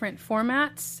very different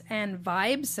formats and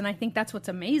vibes, and I think that's what's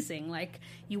amazing. Like,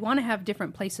 you want to have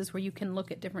different places where you can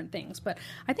look at different things. But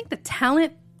I think the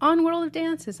talent on World of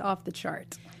Dance is off the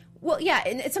chart. Well, yeah,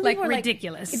 and some people are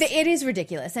ridiculous. It is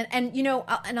ridiculous, and you know,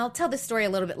 I'll tell this story a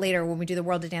little bit later when we do the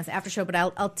World of Dance after show. But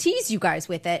I'll tease you guys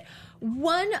with it.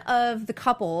 One of the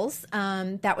couples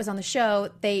that was on the show,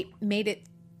 they made it.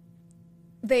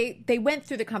 They went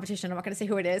through the competition. I'm not going to say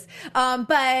who it is,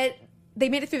 but they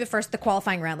made it through the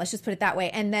qualifying round. Let's just put it that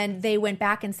way. And then they went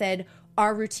back and said,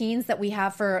 our routines that we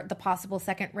have for the possible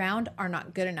second round are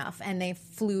not good enough. And they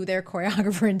flew their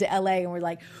choreographer into LA and were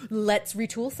like, let's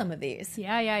retool some of these.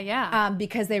 Yeah.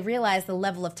 Because they realized the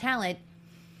level of talent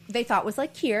they thought was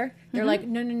like here. They're like,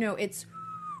 no, it's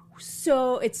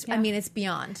so, I mean, it's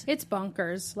beyond. It's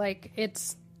bonkers. Like,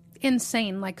 it's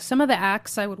insane. Like, some of the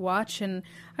acts I would watch and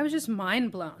I was just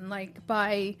mind blown, like,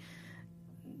 by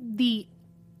the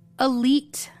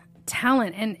elite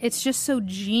talent, and it's just so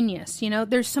genius. You know,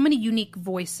 there's so many unique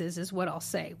voices is what I'll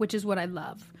say, which is what I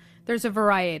love. There's a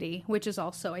variety, which is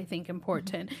also, I think,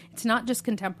 important. It's not just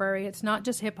contemporary. It's not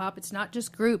just hip hop. It's not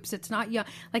just groups. It's not young.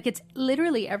 Like, it's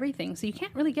literally everything. So you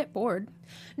can't really get bored.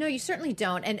 No, you certainly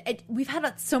don't. And we've had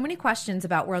so many questions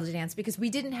about World of Dance because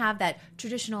we didn't have that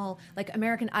traditional, like,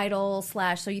 American Idol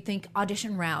 / So You Think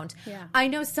audition round. Yeah. I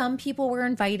know some people were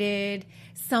invited.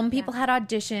 Some people had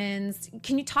auditions.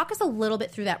 Can you talk us a little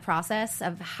bit through that process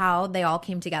of how they all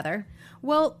came together?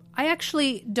 Well, I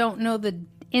actually don't know the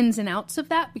ins and outs of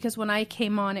that because when I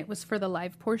came on, it was for the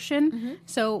live portion.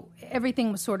 So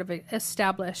everything was sort of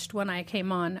established when I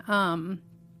came on.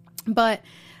 But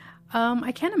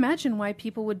I can't imagine why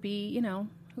people would be, you know,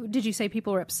 did you say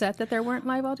people were upset that there weren't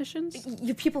live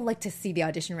auditions? People like to see the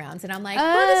audition rounds, and I'm like,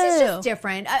 well, this is just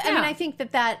different. I mean, I think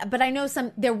but I know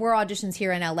there were auditions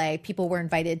here in LA. People were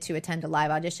invited to attend a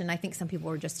live audition. I think some people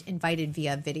were just invited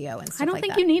via video and stuff like that. I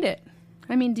don't think you need it.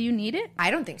 I mean, do you need it?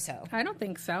 I don't think so. I don't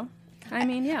think so. I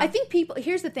mean, yeah. I think people,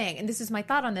 here's the thing, and this is my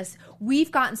thought on this.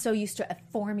 We've gotten so used to a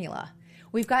formula.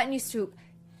 We've gotten used to,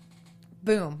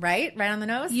 boom, right? Right on the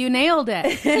nose? You nailed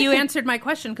it. You answered my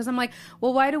question because I'm like,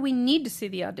 well, why do we need to see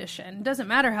the audition? It doesn't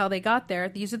matter how they got there.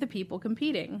 These are the people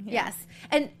competing. Yeah.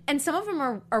 Yes. And some of them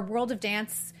are World of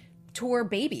Dance tour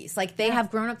babies. Like, they have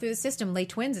grown up through the system. Les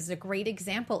Twins is a great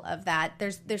example of that.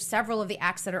 There's several of the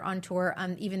acts that are on tour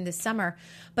even this summer.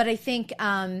 But I think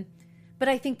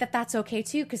that that's okay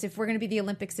too, because if we're going to be the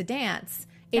Olympics of dance,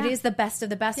 it is the best of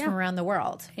the best from around the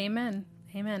world. Amen.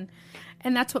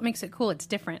 And that's what makes it cool. It's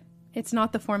different. It's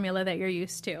not the formula that you're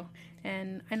used to.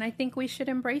 And I think we should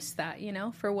embrace that, you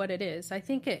know, for what it is. I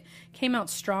think it came out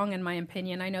strong, in my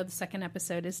opinion. I know the second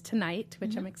episode is tonight,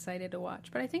 which I'm excited to watch.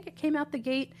 But I think it came out the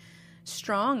gate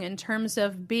strong in terms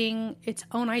of being its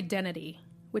own identity,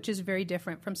 which is very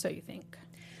different from So You Think.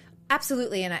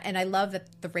 Absolutely, and I love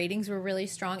that the ratings were really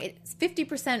strong. It's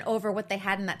 50% over what they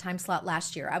had in that time slot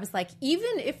last year. I was like,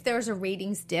 even if there's a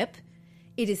ratings dip,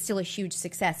 it is still a huge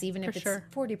success, even if it's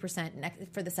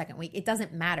 40% for the second week. It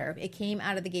doesn't matter. It came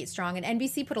out of the gate strong, and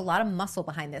NBC put a lot of muscle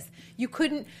behind this. You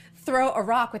couldn't throw a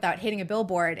rock without hitting a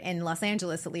billboard in Los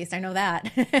Angeles, at least. I know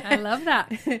that. I love that.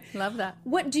 Love that.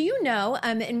 What do you know?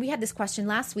 And we had this question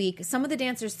last week. Some of the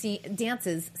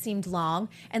dances seemed long,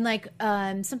 and like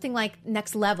something like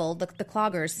Next Level, the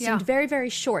cloggers, seemed very, very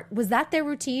short. Was that their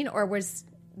routine, or was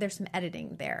there's some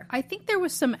editing there? I think there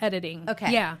was some editing.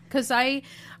 Okay. Yeah, because I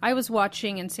was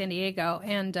watching in San Diego,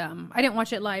 and I didn't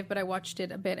watch it live, but I watched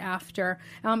it a bit after.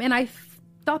 And I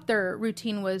thought their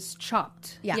routine was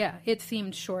chopped. Yeah, it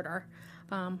seemed shorter.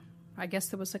 I guess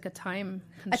there was like a time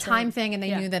thing, and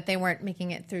they knew that they weren't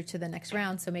making it through to the next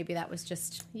round, so maybe that was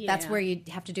just that's where you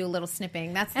have to do a little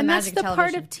snipping. That's the magic of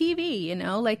television. And that's the part of TV, you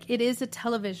know, like it is a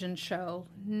television show.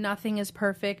 Nothing is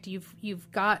perfect.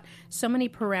 You've got so many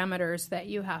parameters that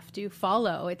you have to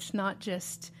follow. It's not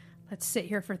just let's sit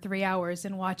here for 3 hours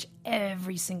and watch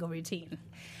every single routine.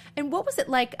 And what was it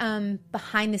like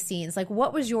behind the scenes? Like,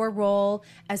 what was your role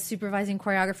as supervising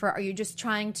choreographer?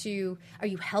 Are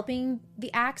you helping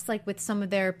the acts, like, with some of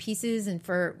their pieces and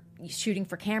for shooting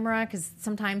for camera? Because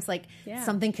sometimes, like,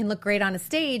 something can look great on a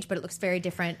stage, but it looks very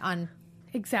different on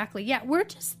Exactly. Yeah, we're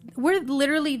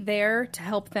literally there to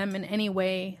help them in any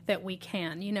way that we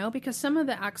can, because some of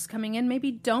the acts coming in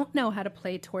maybe don't know how to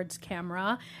play towards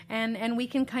camera, and we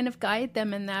can kind of guide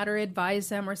them in that or advise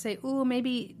them or say, ooh,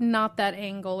 maybe not that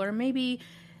angle, or maybe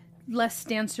less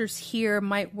dancers here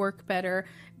might work better.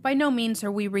 By no means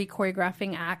are we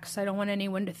re-choreographing acts. I don't want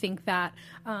anyone to think that.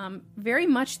 Very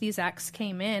much these acts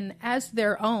came in as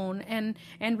their own and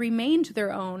remained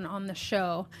their own on the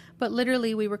show. But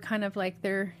literally we were kind of like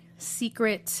their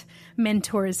secret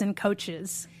mentors and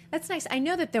coaches. That's nice. I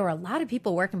know that there were a lot of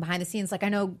people working behind the scenes. Like I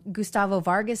know Gustavo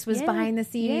Vargas was behind the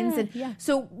scenes.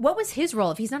 So what was his role?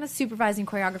 If he's not a supervising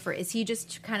choreographer, is he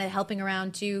just kind of helping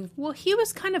around to... Well, he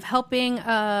was kind of helping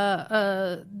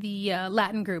the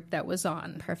Latin group that was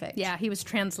on. Perfect. Yeah, he was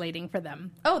translating for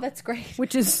them. Oh, that's great.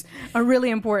 Which is a really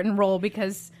important role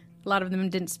because a lot of them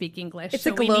didn't speak English. It's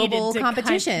a global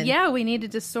competition. We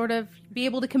needed to sort of be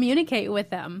able to communicate with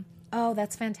them. Oh,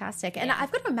 that's fantastic. And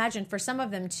I've got to imagine for some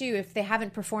of them, too, if they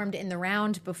haven't performed in the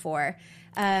round before.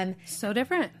 So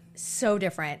different. So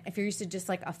different. If you're used to just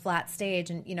like a flat stage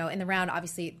and, in the round,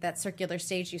 obviously that circular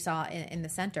stage you saw in the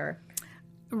center.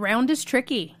 Round is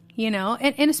tricky,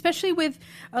 and especially with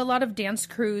a lot of dance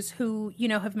crews who,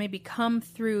 have maybe come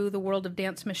through the World of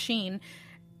Dance machine.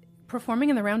 Performing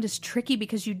in the round is tricky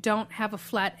because you don't have a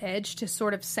flat edge to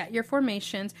sort of set your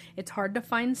formations. It's hard to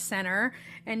find center.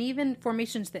 And even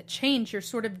formations that change, you're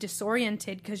sort of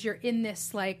disoriented because you're in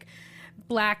this like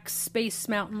black Space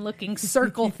Mountain looking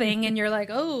circle thing. And you're like,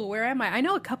 oh, where am I? I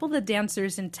know a couple of the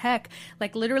dancers in tech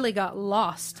like literally got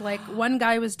lost. Like one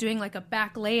guy was doing like a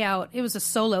back layout. It was a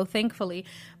solo, thankfully.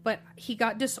 But he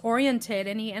got disoriented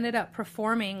and he ended up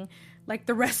performing like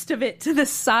the rest of it to the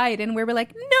side, and we were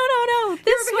like, no,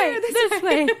 this way.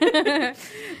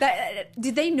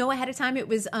 Did they know ahead of time it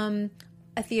was a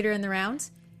theater in the round?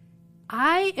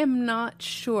 I am not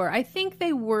sure. I think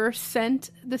they were sent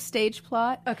the stage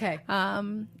plot. Okay.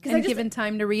 And given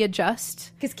time to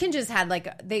readjust. Because Kinja's had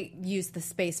they used the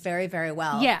space very, very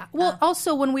well. Yeah. Well,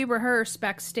 also when we rehearsed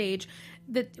backstage,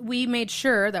 that we made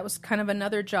sure, that was kind of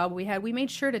another job we had, we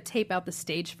made sure to tape out the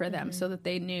stage for them so that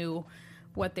they knew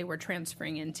what they were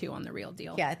transferring into on the real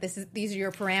deal. Yeah, these are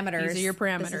your parameters. These are your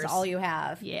parameters. This is all you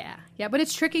have. Yeah, but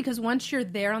it's tricky because once you're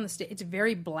there on the stage, it's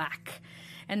very black.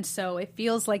 And so it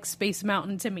feels like Space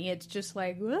Mountain to me. It's just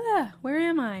like, where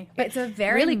am I? But it's a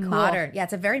very really modern, cool. Yeah,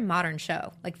 it's a very modern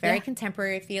show. Like very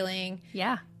contemporary feeling.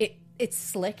 Yeah. It's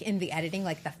slick in the editing.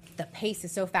 Like the pace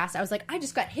is so fast. I was like, I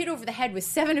just got hit over the head with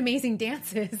 7 amazing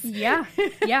dances. Yeah.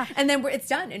 And then it's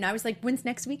done. And I was like, when's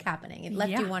next week happening? It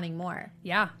left you wanting more.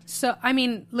 Yeah. So, I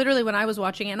mean, literally when I was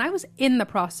watching it, and I was in the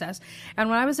process, and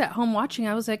when I was at home watching,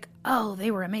 I was like, oh, they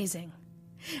were amazing.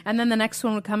 And then the next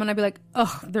one would come and I'd be like,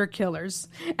 oh, they're killers.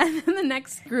 And then the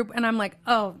next group, and I'm like,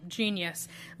 oh, genius.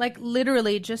 Like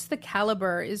literally just the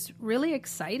caliber is really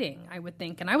exciting, I would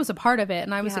think. And I was a part of it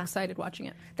and I was excited watching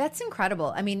it. That's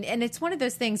incredible. I mean, and it's one of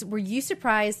those things, were you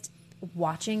surprised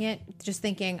watching it, just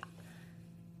thinking,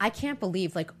 I can't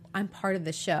believe like I'm part of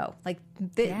the show. Like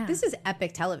this is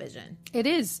epic television. It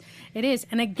is. It is.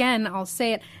 And again, I'll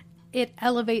say it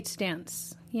elevates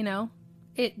dance,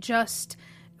 It just...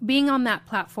 being on that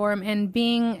platform and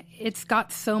it's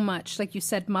got so much, like you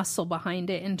said, muscle behind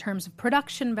it in terms of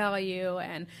production value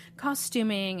and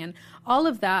costuming and all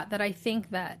of that I think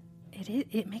that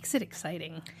it makes it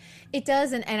exciting. It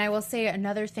does, and I will say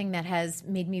another thing that has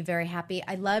made me very happy.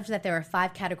 I loved that there are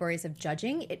 5 categories of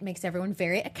judging. It makes everyone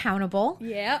very accountable.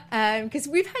 Yeah. Because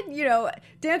we've had,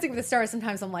 Dancing with the Stars,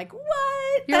 sometimes I'm like,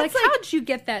 what? You're like, how'd you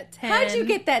get that 10? How'd you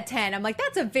get that 10? I'm like,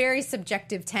 that's a very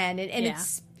subjective 10, and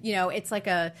it's... it's like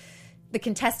the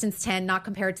contestant's 10, not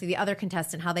compared to the other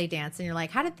contestant, how they dance. And you're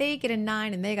like, how did they get a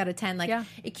 9 and they got a 10? Like,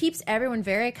 it keeps everyone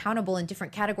very accountable in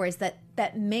different categories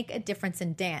that make a difference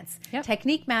in dance. Yep.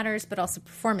 Technique matters, but also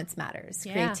performance matters.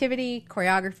 Yeah. Creativity,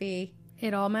 choreography.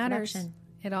 It all matters. Production.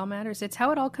 It all matters. It's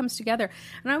how it all comes together.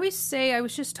 And I always say, I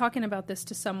was just talking about this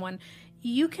to someone,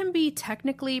 you can be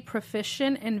technically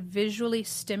proficient and visually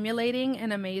stimulating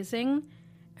and amazing,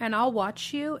 and I'll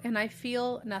watch you and I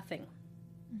feel nothing.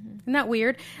 Isn't that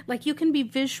weird? Like you can be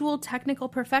visual, technical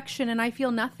perfection and I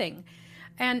feel nothing.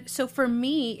 And so for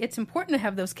me, it's important to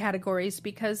have those categories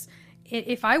because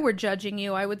if I were judging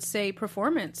you, I would say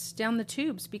performance down the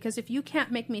tubes. Because if you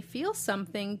can't make me feel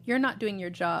something, you're not doing your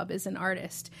job as an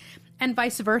artist. And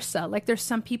vice versa. Like there's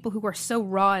some people who are so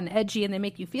raw and edgy and they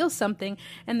make you feel something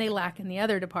and they lack in the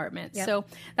other department. Yep. So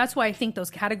that's why I think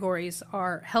those categories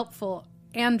are helpful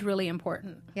and really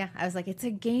important. Yeah, I was like, it's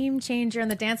a game changer in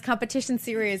the dance competition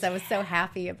series. I was so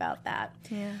happy about that.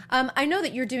 Yeah. I know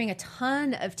that you're doing a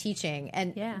ton of teaching,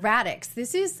 and Radix,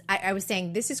 this is, I was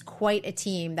saying, this is quite a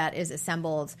team that is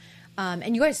assembled.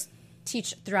 And you guys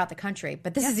teach throughout the country,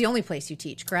 but this is the only place you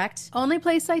teach, correct? Only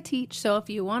place I teach. So if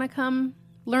you want to come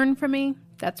learn from me,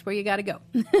 that's where you got to go.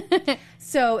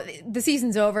 So the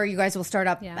season's over. You guys will start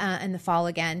up in the fall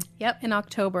again. Yep, in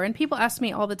October. And people ask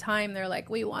me all the time, they're like,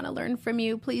 we want to learn from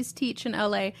you. Please teach in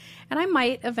LA. And I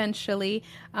might eventually.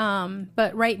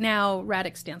 But right now,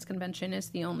 Radix Dance Convention is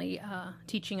the only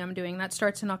teaching I'm doing. That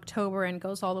starts in October and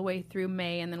goes all the way through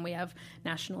May. And then we have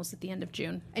nationals at the end of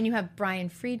June. And you have Brian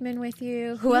Friedman with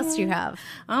you. Who else do you have?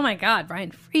 Oh my God, Brian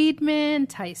Friedman,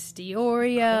 Tice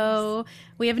Diorio.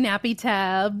 We have Nappy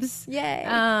Tabs. Yay.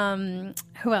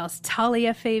 Who else?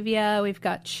 Talia Favia. We've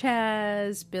got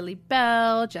Chaz, Billy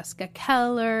Bell, Jessica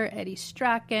Keller, Eddie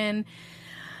Strachan,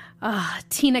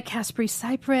 Tina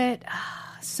Caspri-Cypret.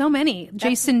 So many.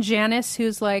 Jason Janis,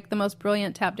 who's like the most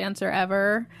brilliant tap dancer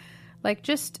ever. Like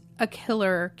just a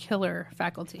killer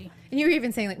faculty. And you were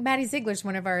even saying like Maddie Ziegler's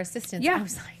one of our assistants. Yeah. I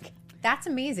was like, that's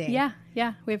amazing. Yeah.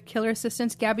 We have killer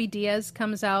assistants. Gabby Diaz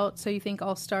comes out, so you think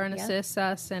All-Star and assists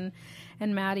us, and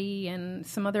Maddie and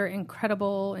some other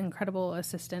incredible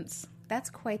assistants. That's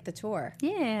quite the tour.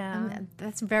 Yeah.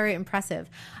 That's very impressive.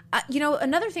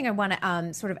 Another thing I want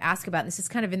to sort of ask about, this is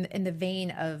kind of in the vein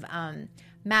of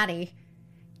Maddie,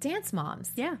 Dance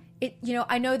Moms. Yeah.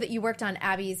 I know that you worked on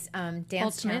Abby's dance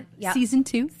Ultimate Yep. Season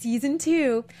 2. Season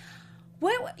 2.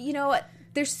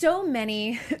 There's so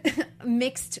many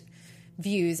mixed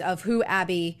views of who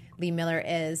Abby Lee Miller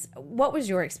is. What was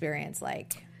your experience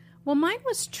like? Well, mine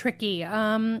was tricky.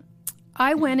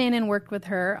 I went in and worked with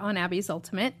her on Abby's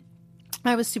Ultimate.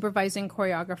 I was supervising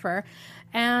choreographer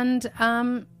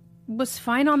and was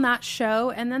fine on that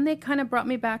show. And then they kind of brought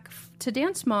me back to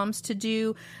Dance Moms to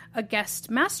do a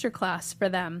guest masterclass for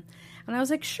them. And I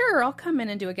was like, sure, I'll come in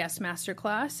and do a guest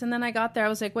masterclass. And then I got there. I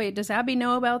was like, wait, does Abby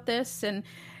know about this? And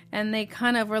they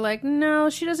kind of were like,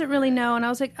 no, she doesn't really know. And I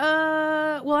was like,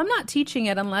 well, I'm not teaching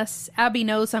it unless Abby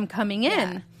knows I'm coming in.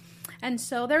 Yeah. And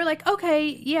so they were like, okay,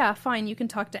 yeah, fine, you can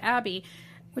talk to Abby,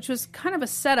 which was kind of a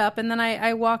setup. And then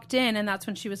I walked in, and that's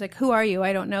when she was like, who are you?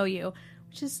 I don't know you,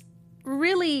 which is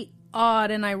really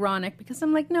odd and ironic because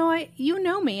I'm like, no, you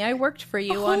know me. I worked for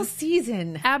you on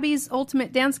season Abby's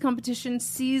Ultimate Dance Competition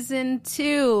Season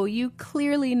 2. You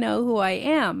clearly know who I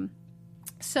am.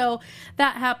 So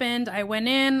that happened. I went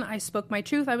in, I spoke my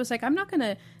truth. I was like, I'm not going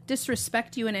to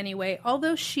disrespect you in any way.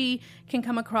 Although she can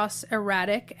come across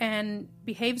erratic and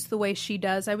behaves the way she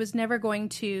does, I was never going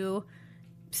to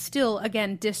still,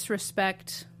 again,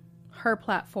 disrespect her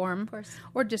platform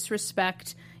or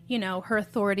disrespect, her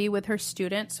authority with her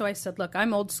students. So I said, look,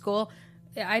 I'm old school.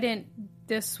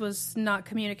 This was not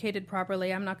communicated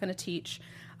properly. I'm not going to teach.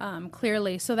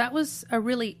 Clearly. So that was a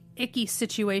really icky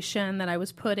situation that I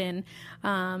was put in.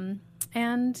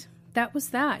 And that was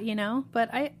that, But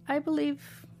I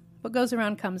believe what goes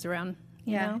around comes around.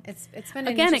 You know? It's been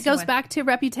again, it goes back to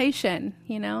reputation.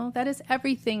 That is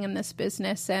everything in this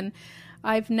business. And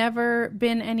I've never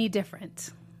been any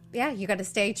different. Yeah, you got to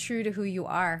stay true to who you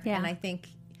are. Yeah. And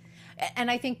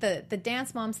I think the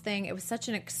Dance Moms thing, it was such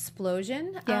an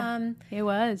explosion. Yeah, it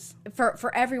was.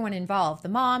 For everyone involved, the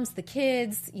moms, the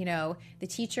kids, the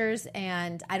teachers.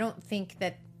 And I don't think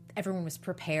that everyone was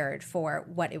prepared for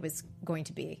what it was going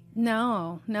to be.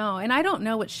 No. And I don't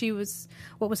know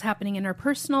what was happening in her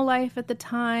personal life at the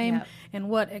time and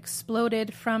what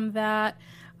exploded from that.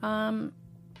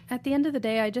 At the end of the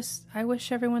day, I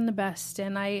wish everyone the best,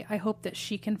 and I hope that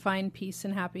she can find peace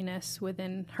and happiness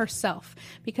within herself,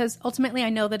 because ultimately I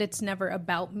know that it's never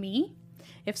about me.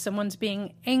 If someone's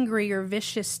being angry or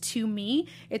vicious to me,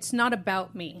 it's not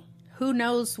about me. Who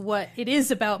knows what it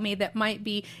is about me that might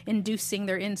be inducing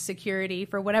their insecurity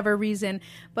for whatever reason,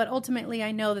 but ultimately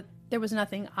I know that there was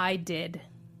nothing I did.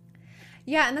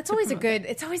 Yeah, and that's always a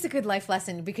good life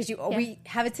lesson, because we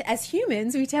have it as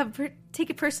humans, we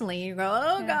take it personally. You go,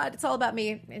 oh God, it's all about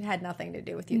me. It had nothing to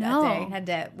do with you that day. It had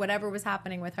to whatever was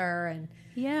happening with her, and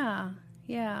yeah.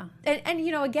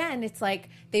 And again, it's like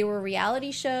they were a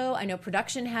reality show. I know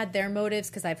production had their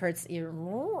motives, because I've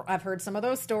heard some of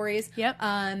those stories. Yep.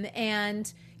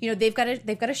 And they've got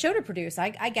a show to produce.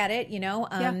 I get it.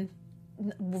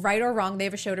 Right or wrong, they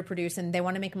have a show to produce, and they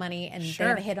want to make money, and they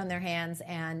have a hit on their hands.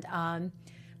 And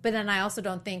but then I also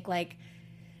don't think like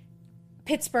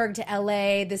Pittsburgh to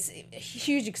LA, this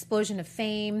huge explosion of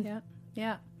fame.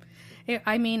 Yeah.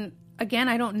 I mean, again,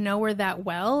 I don't know her that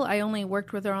well. I only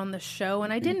worked with her on the show,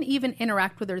 and I didn't even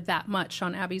interact with her that much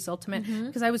on Abby's Ultimate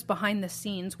because I was behind the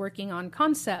scenes working on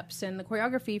concepts and the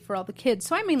choreography for all the kids.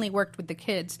 So I mainly worked with the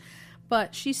kids,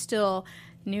 but she still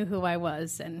knew who I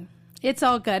was, and it's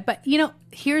all good. But, you know,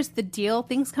 here's the deal.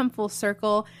 Things come full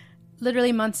circle.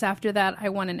 Literally months after that, I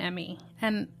won an Emmy,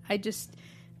 and I just...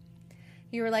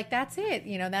 You were like, that's it.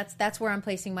 You know, that's where I'm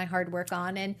placing my hard work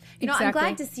on. And, you know, I'm Exactly.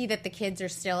 glad to see that the kids are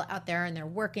still out there and they're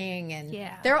working. And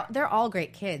Yeah. they're all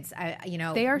great kids.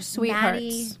 They are sweethearts.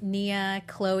 Maddie, Nia,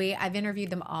 Chloe, I've interviewed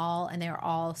them all, and they're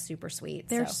all super sweet.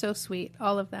 They're so sweet,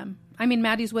 all of them. I mean,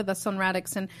 Maddie's with us on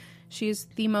Radix, and she's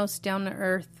the most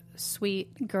down-to-earth,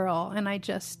 sweet girl, and I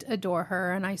just adore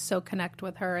her, and I so connect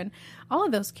with her, and all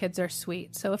of those kids are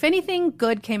sweet. So if anything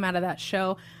good came out of that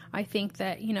show, I think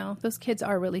that, you know, those kids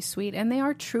are really sweet, and they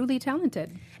are truly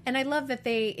talented. And I love that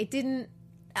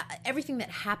everything that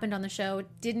happened on the show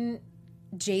didn't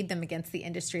jade them against the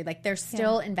industry. Like, they're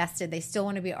still invested. They still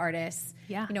want to be artists.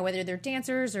 Yeah. You know, whether they're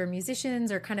dancers or musicians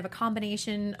or kind of a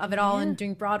combination of it all and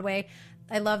doing Broadway.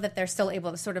 I love that they're still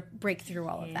able to sort of break through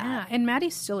all of that. Yeah, and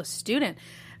Maddie's still a student.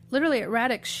 Literally at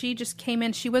Radix, she just came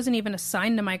in. She wasn't even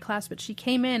assigned to my class, but she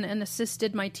came in and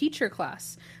assisted my teacher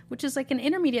class, which is like an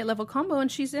intermediate level combo.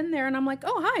 And she's in there, and I'm like,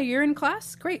 oh, hi, you're in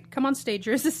class? Great. Come on stage.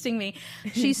 You're assisting me.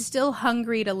 She's still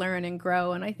hungry to learn and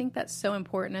grow. And I think that's so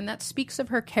important. And that speaks of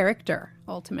her character,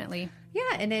 ultimately.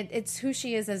 Yeah, and it's who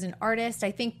she is as an artist.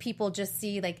 I think people just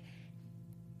see, like,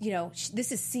 you know,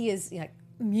 this is Sia's, like,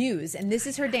 muse, and this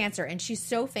is her dancer, and she's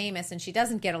so famous, and she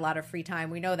doesn't get a lot of free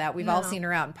time. We know that. We've all seen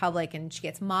her out in public, and she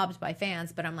gets mobbed by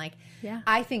fans. But I'm like,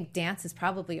 I think dance is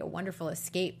probably a wonderful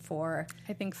escape for...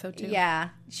 I think so, too. Yeah,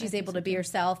 she's able to be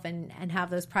herself and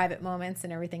have those private moments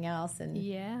and everything else, and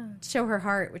show her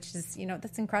heart, which is, you know,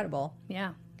 that's incredible.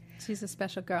 Yeah, she's a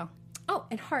special girl. Oh,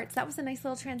 and Hearts. That was a nice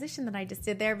little transition that I just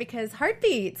did there, because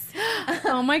Heartbeats.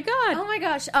 Oh, my God.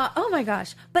 Oh, my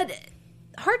gosh. But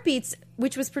Heartbeats,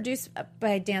 which was produced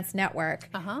by Dance Network,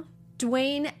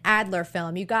 Dwayne Adler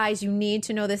film. You guys, you need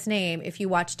to know this name if you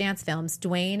watch dance films.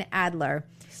 Dwayne Adler.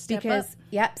 Step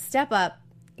Up.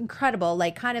 Incredible.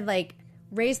 Like, kind of like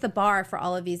raise the bar for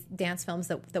all of these dance films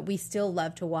that we still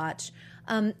love to watch.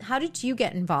 How did you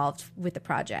get involved with the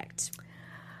project?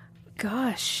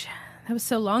 Gosh, that was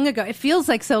so long ago. It feels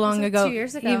like so long ago. 2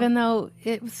 years ago. Even though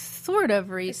it was sort of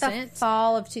recent. It's the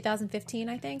fall of 2015,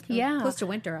 I think. Yeah. Close to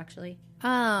winter, actually.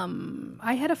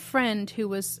 I had a friend who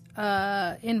was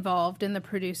involved in the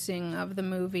producing of the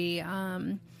movie,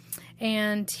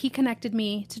 and he connected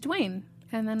me to Dwayne.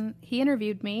 And then he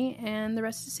interviewed me, and the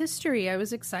rest is history. I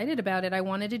was excited about it. I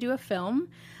wanted to do a film.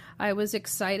 I was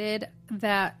excited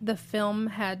that the film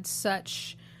had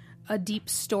such a deep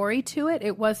story to it.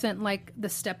 It wasn't like the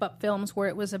Step Up films where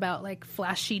it was about like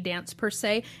flashy dance per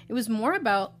se. It was more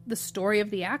about the story of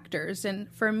the actors.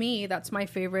 And for me, that's my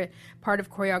favorite part of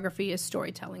choreography is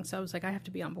storytelling. So I was like, I have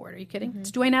to be on board. Are you kidding?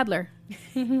 It's Dwayne Adler.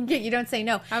 Yeah, you don't say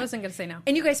no. I wasn't going to say no.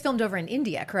 And you guys filmed over in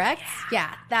India, correct?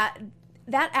 Yeah. That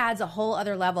adds a whole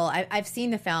other level. I've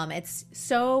seen the film. It's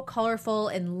so colorful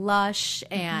and lush,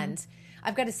 and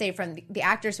I've got to say, from the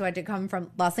actors who had to come from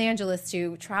Los Angeles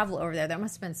to travel over there, that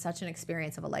must have been such an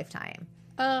experience of a lifetime.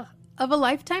 Of a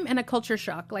lifetime and a culture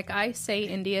shock. Like I say,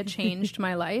 India changed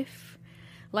my life.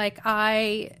 Like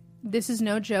this is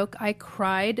no joke. I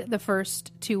cried the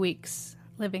first 2 weeks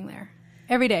living there.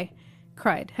 Every day.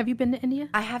 Cried. Have you been to India?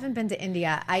 I haven't been to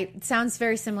India. It sounds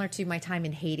very similar to my time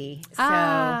in Haiti. So,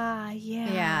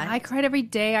 yeah. I cried every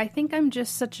day. I think I'm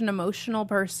just such an emotional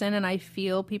person, and I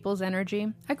feel people's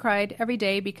energy. I cried every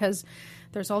day because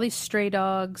there's all these stray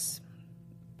dogs.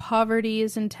 Poverty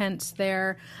is intense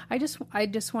there. I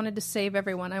just wanted to save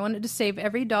everyone. I wanted to save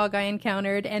every dog I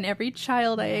encountered and every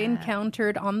child I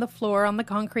encountered on the floor, on the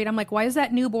concrete. I'm like, why is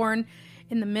that newborn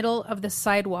in the middle of the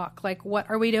sidewalk? Like, what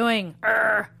are we doing?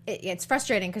 It's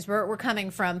frustrating because we're coming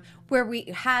from where we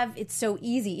have it so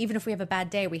easy. Even if we have a bad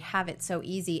day, we have it so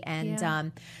easy.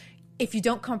 And if you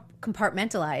don't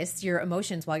compartmentalize your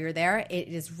emotions while you're there, it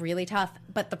is really tough.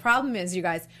 But the problem is, you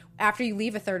guys, after you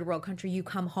leave a third world country, you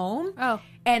come home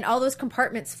and all those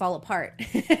compartments fall apart.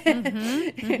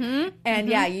 And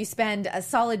you spend a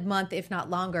solid month, if not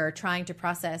longer, trying to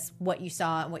process what you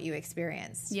saw and what you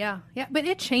experienced. Yeah. But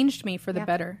it changed me for the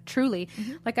better, truly.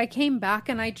 Like I came back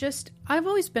and I've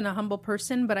always been a humble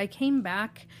person, but I came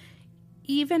back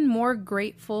even more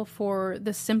grateful for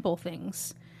the simple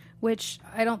things, which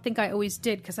I don't think I always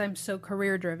did because I'm so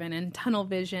career driven and tunnel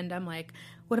visioned. I'm like,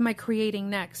 what am I creating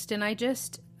next? And I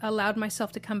just allowed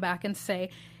myself to come back and say,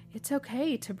 it's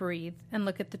okay to breathe and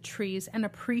look at the trees and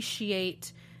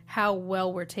appreciate how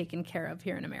well we're taken care of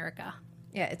here in America.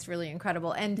 Yeah, it's really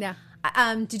incredible. And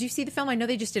Did you see the film? I know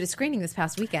they just did a screening this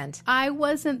past weekend. I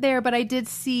wasn't there, but I did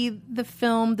see the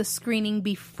film, the screening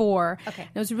before. Okay.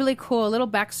 It was really cool. A little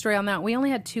backstory on that. We only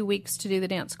had 2 weeks to do the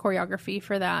dance choreography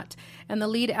for that. And the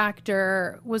lead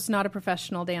actor was not a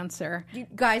professional dancer. You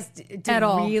guys did At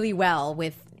all. really well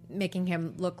with making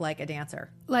him look like a dancer.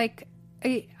 Like,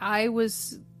 I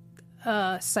was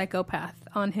a psychopath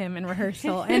on him in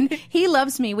rehearsal. And he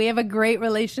loves me. We have a great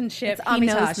relationship. It's He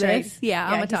knows Amitash, this. right?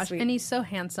 Yeah, Yeah, he's Amitash. sweet. And he's so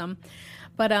handsome.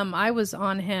 But I was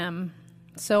on him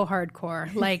so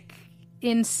hardcore. Like,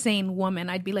 insane woman.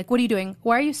 I'd be like, what are you doing?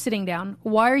 Why are you sitting down?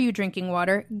 Why are you drinking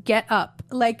water? Get up.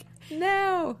 Like,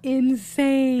 No.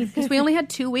 insane. Because we only had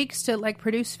 2 weeks to like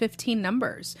produce 15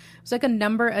 numbers. It was like a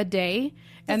number a day.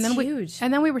 And That's then huge.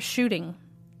 And then we were shooting.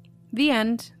 The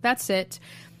end. That's it.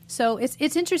 So it's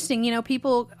interesting, you know,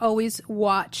 people always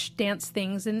watch dance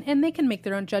things and they can make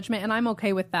their own judgment, and I'm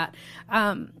okay with that.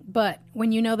 But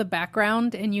when you know the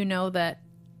background and you know that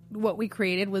what we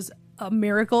created was a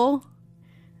miracle,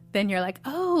 then you're like,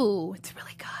 oh, it's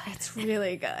really good. It's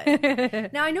really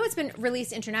good. Now, I know it's been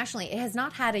released internationally. It has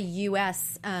not had a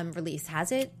U.S. Release,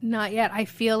 has it? Not yet. I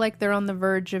feel like they're on the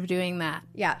verge of doing that.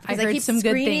 Yeah, I because I heard keep some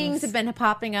good screenings things. have been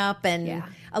popping up, and Yeah.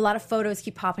 a lot of photos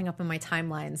keep popping up in my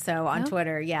timeline. So on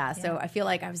Twitter, So I feel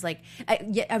like I was like,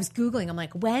 I was Googling. I'm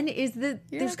like, when is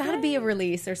there's got to be a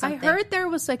release or I something. heard there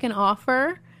was like an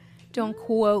offer. Don't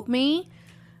quote me.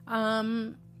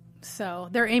 So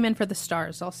they're aiming for the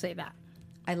stars. I'll say that.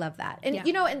 I love that. And, Yeah.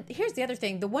 you know, and here's the other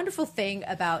thing. The wonderful thing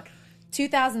about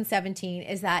 2017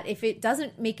 is that if it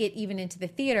doesn't make it even into the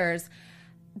theaters,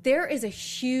 there is a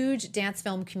huge dance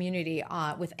film community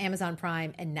with Amazon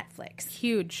Prime and Netflix.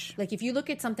 Huge. Like if you look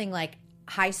at something like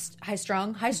High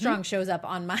Strung shows up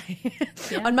on my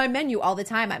on my menu all the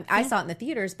time. I saw it in the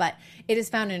theaters, but it has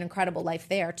found an incredible life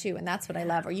there too, and that's what I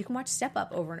love. Or you can watch Step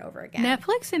Up over and over again.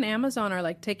 Netflix and Amazon are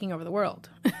like taking over the world.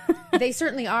 They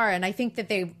certainly are, and I think that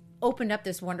they've opened up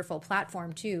this wonderful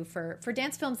platform too for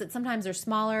dance films that sometimes are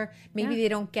smaller. Maybe they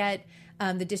don't get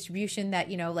the distribution that,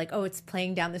 you know, like, oh, it's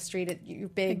playing down the street at your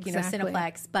big, Exactly. you know,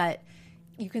 Cineplex, but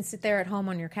you can sit there at home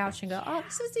on your couch and go, oh,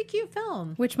 this is a cute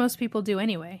film. Which most people do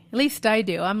anyway. At least I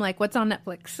do. I'm like, what's on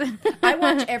Netflix? I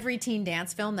watch every teen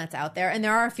dance film that's out there, and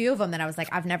there are a few of them that I was like,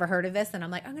 I've never heard of this, and I'm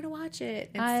like, I'm going to watch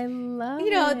it. I love You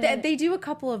know, it. they do a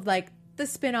couple of like the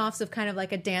spin-offs of kind of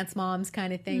like a Dance Moms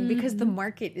kind of thing because the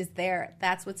market is there.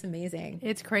 That's what's amazing.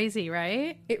 It's crazy,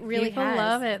 right? It really People has.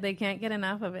 love it. They can't get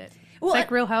enough of it. Well, It's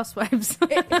like Real Housewives.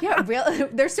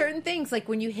 There's certain things like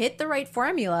when you hit the right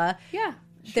formula, Yeah,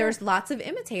 there's lots of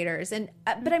imitators, and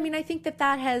but I mean, I think that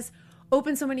has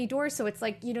opened so many doors. So it's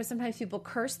like, you know, sometimes people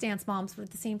curse Dance Moms, but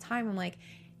at the same time, I'm like,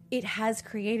 it has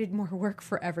created more work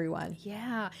for everyone.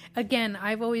 Yeah. Again,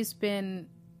 I've always been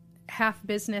half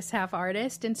business, half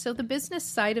artist. And so the business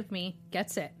side of me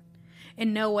gets it.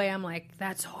 In no way I'm like,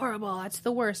 that's horrible. That's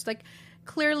the worst. Like,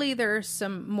 clearly there are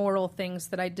some moral things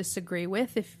that I disagree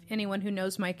with. If anyone who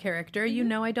knows my character, you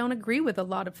know I don't agree with a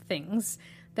lot of things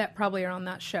that probably are on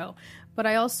that show. But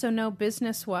I also know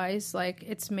business-wise, like,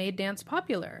 it's made dance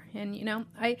popular. And, you know,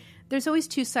 there's always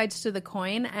two sides to the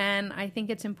coin, and I think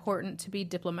it's important to be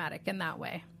diplomatic in that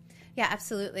way. Yeah,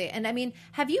 absolutely. And I mean,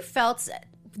 have you felt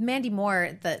Mandy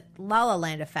Moore, the La La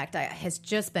Land effect has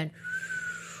just been,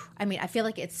 I mean, I feel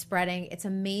like it's spreading. It's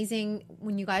amazing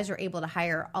when you guys are able to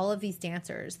hire all of these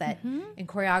dancers that and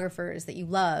choreographers that you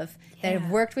love that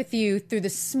have worked with you through the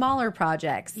smaller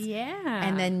projects. Yeah.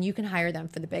 And then you can hire them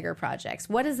for the bigger projects.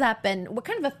 What has that been? What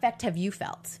kind of effect have you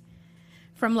felt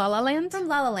From La La Land? from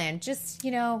La La Land? Just,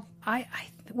 you know,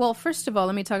 Well, first of all,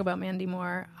 let me talk about Mandy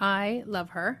Moore. I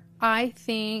love her. I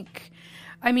think,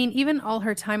 I mean, even all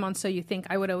her time on So You Think,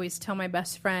 I would always tell my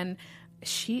best friend,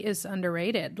 she is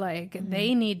underrated. Like,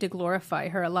 they need to glorify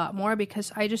her a lot more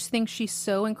because I just think she's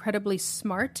so incredibly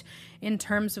smart in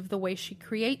terms of the way she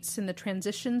creates and the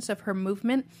transitions of her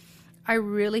movement. I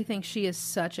really think she is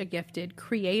such a gifted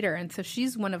creator. And so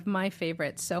she's one of my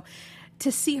favorites. So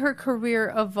to see her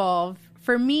career evolve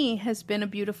for me has been a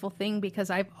beautiful thing because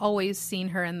I've always seen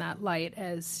her in that light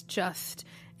as just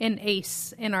an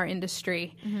ace in our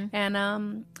industry. And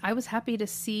I was happy to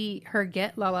see her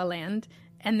get La La Land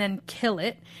and then kill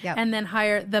it, Yep. and then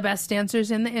hire the best dancers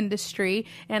in the industry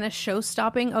and a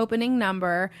show-stopping opening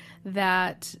number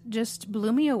that just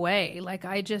blew me away. Like,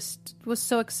 I just was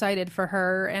so excited for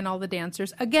her and all the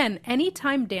dancers. Again,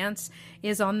 anytime dance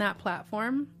is on that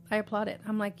platform, I applaud it.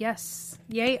 I'm like, yes,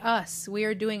 yay us. We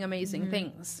are doing amazing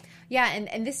things. Yeah,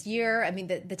 and this year, I mean,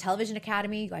 the Television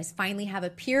Academy, you guys finally have a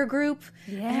peer group.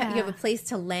 Yeah. You have a place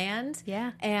to land.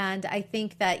 Yeah. And I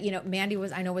think that, Mandy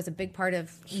was a big part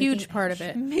of Huge part of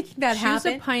it. making that She was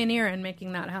happen. a pioneer in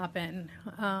making that happen.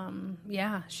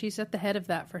 Yeah, she's at the head of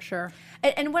that for sure.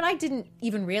 And what I didn't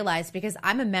even realize, because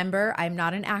I'm a member, I'm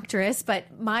not an actress,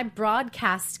 but my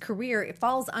broadcast career, it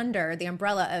falls under the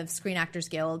umbrella of Screen Actors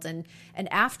Guild and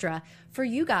AFTRA. For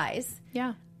you guys,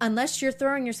 Yeah. unless you're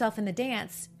throwing yourself in the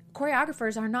dance,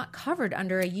 choreographers are not covered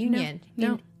under a union.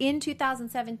 No. In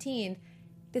 2017,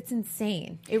 that's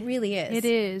insane. It really is.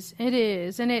 It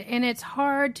is. And it's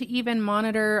hard to even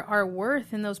monitor our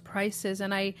worth in those prices.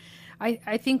 And I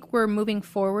think we're moving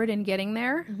forward and getting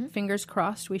there. Mm-hmm. Fingers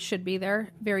crossed, we should be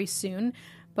there very soon.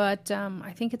 But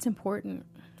I think it's important.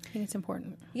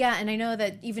 Yeah, and I know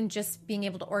that even just being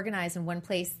able to organize in one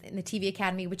place in the TV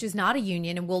Academy, which is not a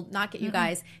union and will not get you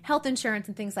guys health insurance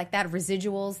and things like that,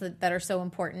 residuals that are so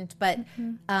important. But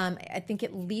I think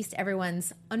at least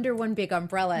everyone's under one big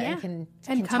umbrella and can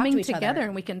talk coming to each together, other.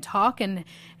 and we can talk and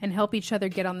help each other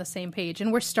get on the same page.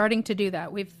 And we're starting to do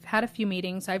that. We've had a few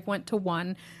meetings. I've went to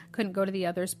one, couldn't go to the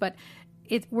others, but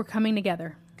we're coming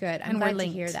together. Good. I'm and glad we're to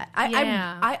linked. hear that.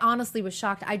 Yeah. I honestly was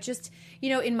shocked. I just,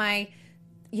 in my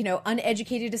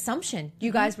uneducated assumption, you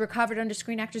guys were covered under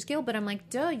Screen Actors Guild, but I'm like,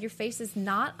 duh, your face is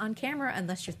not on camera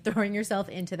unless you're throwing yourself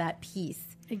into that piece.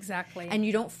 Exactly. And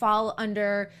you don't fall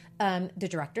under the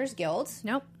Directors Guild.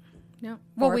 Nope. Well,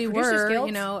 Or we Producers were,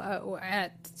 Guild.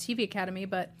 at TV Academy,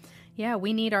 but yeah,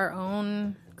 we need our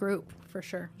own group for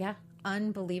sure. Yeah,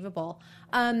 unbelievable.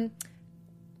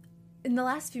 In the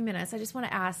last few minutes, I just want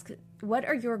to ask, what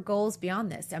are your goals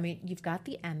beyond this? I mean, you've got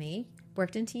the Emmy,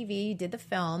 worked in TV, you did the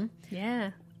film.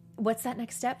 Yeah. What's that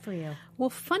next step for you? Well,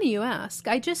 funny you ask.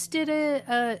 I just did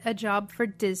a job for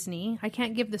Disney. I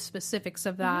can't give the specifics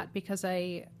of that because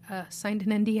I signed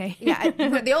an NDA. Yeah,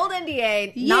 the old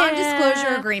NDA,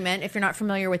 non-disclosure agreement, if you're not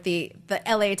familiar with the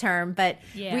LA term, but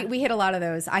Yeah. we hit a lot of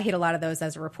those. I hit a lot of those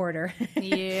as a reporter.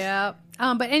 Yeah.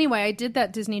 But anyway, I did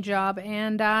that Disney job,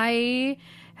 and I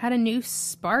had a new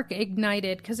spark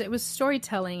ignited because it was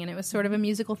storytelling and it was sort of a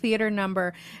musical theater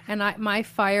number, and my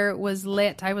fire was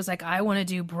lit. I was like, I want to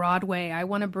do Broadway. I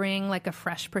want to bring like a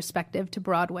fresh perspective to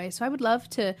Broadway. So I would love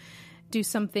to do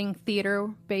something theater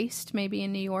based, maybe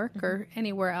in New York or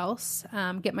anywhere else,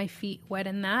 get my feet wet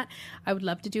in that. I would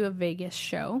love to do a Vegas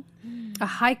show, a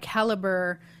high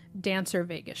caliber dancer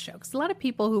Vegas show, because a lot of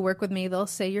people who work with me, they'll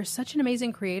say, you're such an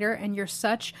amazing creator and you're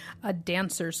such a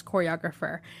dancer's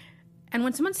choreographer. And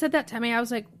when someone said that to me, I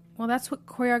was like, well, that's what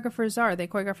choreographers are. They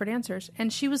choreograph for dancers.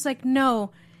 And she was like,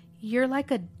 no, you're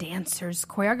like a dancer's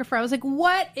choreographer. I was like,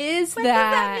 what is that? What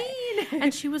does that mean?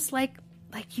 And she was like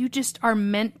you just are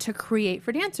meant to create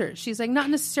for dancers. She's like, not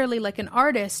necessarily like an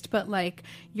artist, but like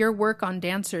your work on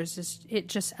dancers, it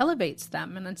just elevates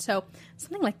them. And then so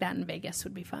something like that in Vegas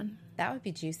would be fun. That would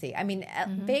be juicy. I mean,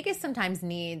 Vegas sometimes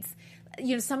needs,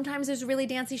 sometimes there's really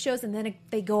dancey shows and then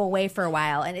they go away for a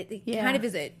while, and it kind of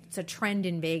it's a trend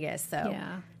in Vegas. So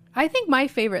yeah, I think my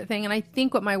favorite thing, and I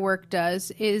think what my work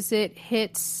does, is it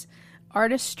hits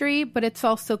artistry, but it's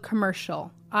also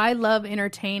commercial. I love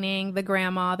entertaining the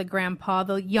grandma, the grandpa,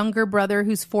 the younger brother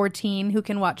who's 14 who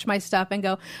can watch my stuff and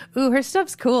go, ooh, her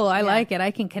stuff's cool. I like it.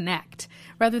 I can connect,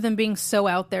 rather than being so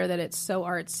out there that it's so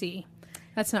artsy.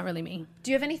 That's not really me.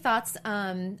 Do you have any thoughts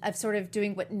of sort of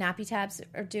doing what Nappy Tabs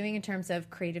are doing in terms of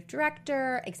creative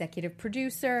director, executive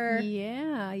producer?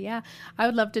 Yeah. I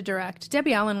would love to direct.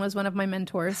 Debbie Allen was one of my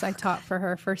mentors. I taught for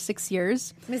her for 6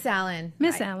 years. Miss Allen.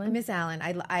 Miss Allen.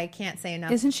 I can't say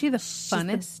enough. Isn't she the She's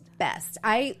funnest? the best.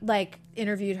 I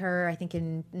interviewed her, I think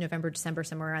in November, December,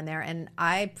 somewhere around there, and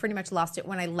I pretty much lost it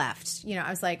when I left. I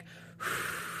was like,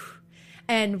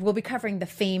 and we'll be covering the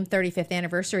Fame 35th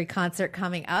anniversary concert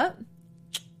coming up.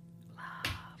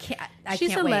 She's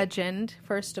can't a wait. legend,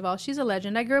 first of all. She's a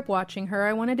legend. I grew up watching her.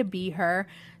 I wanted to be her.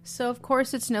 So, of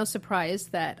course, it's no surprise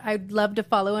that I'd love to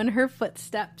follow in her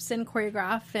footsteps and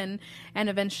choreograph and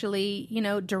eventually,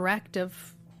 direct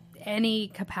of any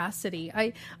capacity.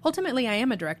 Ultimately, I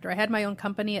am a director. I had my own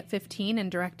company at 15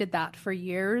 and directed that for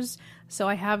years. So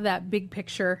I have that big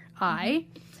picture eye.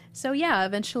 So, yeah,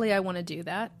 eventually I want to do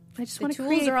that. I just want to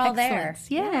create tools are all excellence.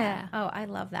 there. Yeah. Oh, I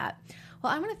love that.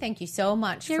 Well, I want to thank you so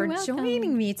much You're for welcome.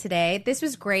 joining me today. This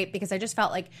was great because I just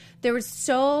felt like there was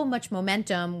so much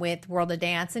momentum with World of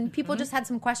Dance, and people just had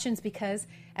some questions because,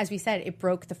 as we said, it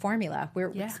broke the formula.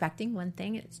 We're expecting one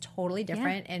thing, and it's totally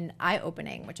different and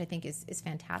eye-opening, which I think is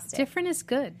fantastic. Different is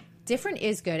good. Different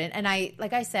is good. And I,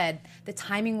 like I said, the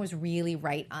timing was really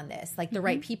right on this. Like the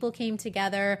right people came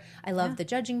together. I love the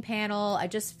judging panel. I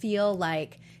just feel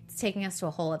like it's taking us to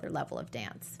a whole other level of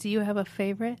dance. Do you have a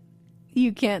favorite?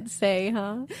 You can't say,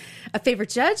 huh? A favorite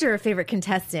judge or a favorite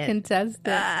contestant?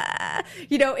 Contestant.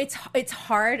 You know, it's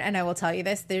hard, and I will tell you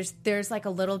this. There's like a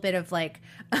little bit of like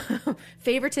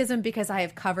favoritism because I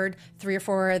have covered 3 or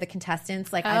 4 of the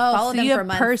contestants. Like I follow them for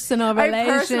months. Personal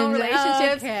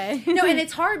relationships. Okay. No, and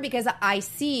it's hard because I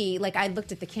see, like I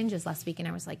looked at the Kinjas last week and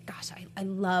I was like, gosh, I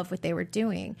love what they were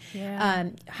doing. Yeah.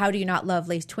 How do you not love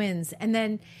Lace Twins? And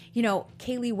then, you know,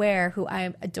 Kaylee Ware, who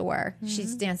I adore,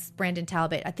 she's danced Brandon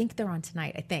Talbot. I think they're on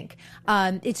tonight, I think.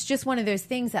 It's just one of those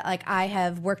things that like I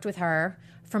have worked with her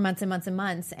for months and months and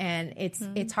months, and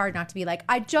it's hard not to be like,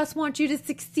 I just want you to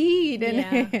succeed.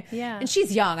 And Yeah. and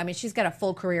she's young. I mean, she's got a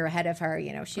full career ahead of her.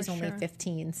 You know, she's only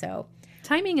 15, so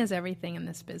Timing is everything in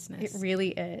this business. it really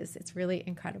is. It's really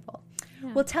incredible.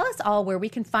 Well, tell us all where we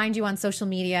can find you on social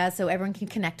media so everyone can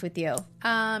connect with you.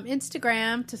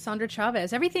 Instagram, Tassandra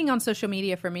Chavez. Everything on social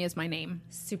media for me is my name.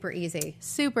 Super easy.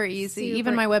 Super easy.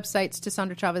 Even my website's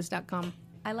TassandraChavez.com.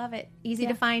 I love it. Easy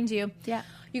to find you. Yeah.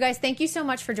 You guys, thank you so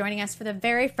much for joining us for the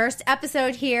very first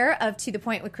episode here of To The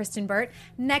Point with Kristen Burt.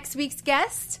 Next week's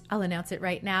guest, I'll announce it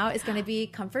right now, is going to be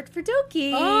Comfort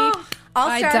Firdouki. Oh,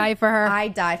 I die for her. I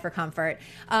die for Comfort.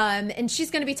 And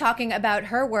she's going to be talking about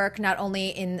her work not only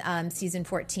in season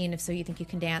 14 of So You Think You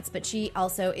Can Dance, but she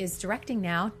also is directing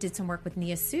now, did some work with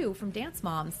Nia Sue from Dance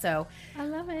Moms. So I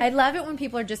love it. I love it when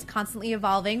people are just constantly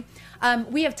evolving.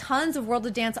 We have tons of World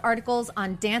of Dance articles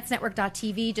on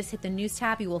dancenetwork.tv. Just hit the news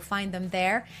tab. You will find them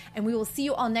there. And we will see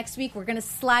you all next week. We're going to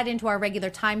slide into our regular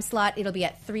time slot. It'll be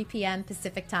at 3 p.m.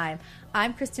 Pacific time.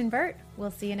 I'm Kristen Burt. We'll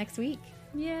see you next week.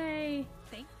 Yay.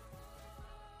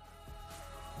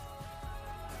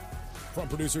 From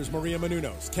producers Maria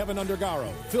Menounos, Kevin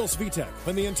Undergaro, Phil Svitek,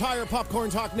 and the entire Popcorn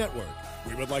Talk Network,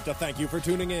 we would like to thank you for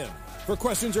tuning in. For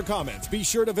questions or comments, be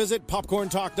sure to visit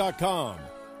popcorntalk.com.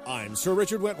 I'm Sir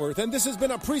Richard Wentworth, and this has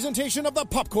been a presentation of the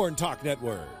Popcorn Talk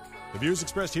Network. The views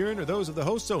expressed herein are those of the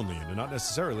hosts only and do not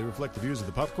necessarily reflect the views of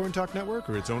the Popcorn Talk Network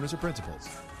or its owners or principals.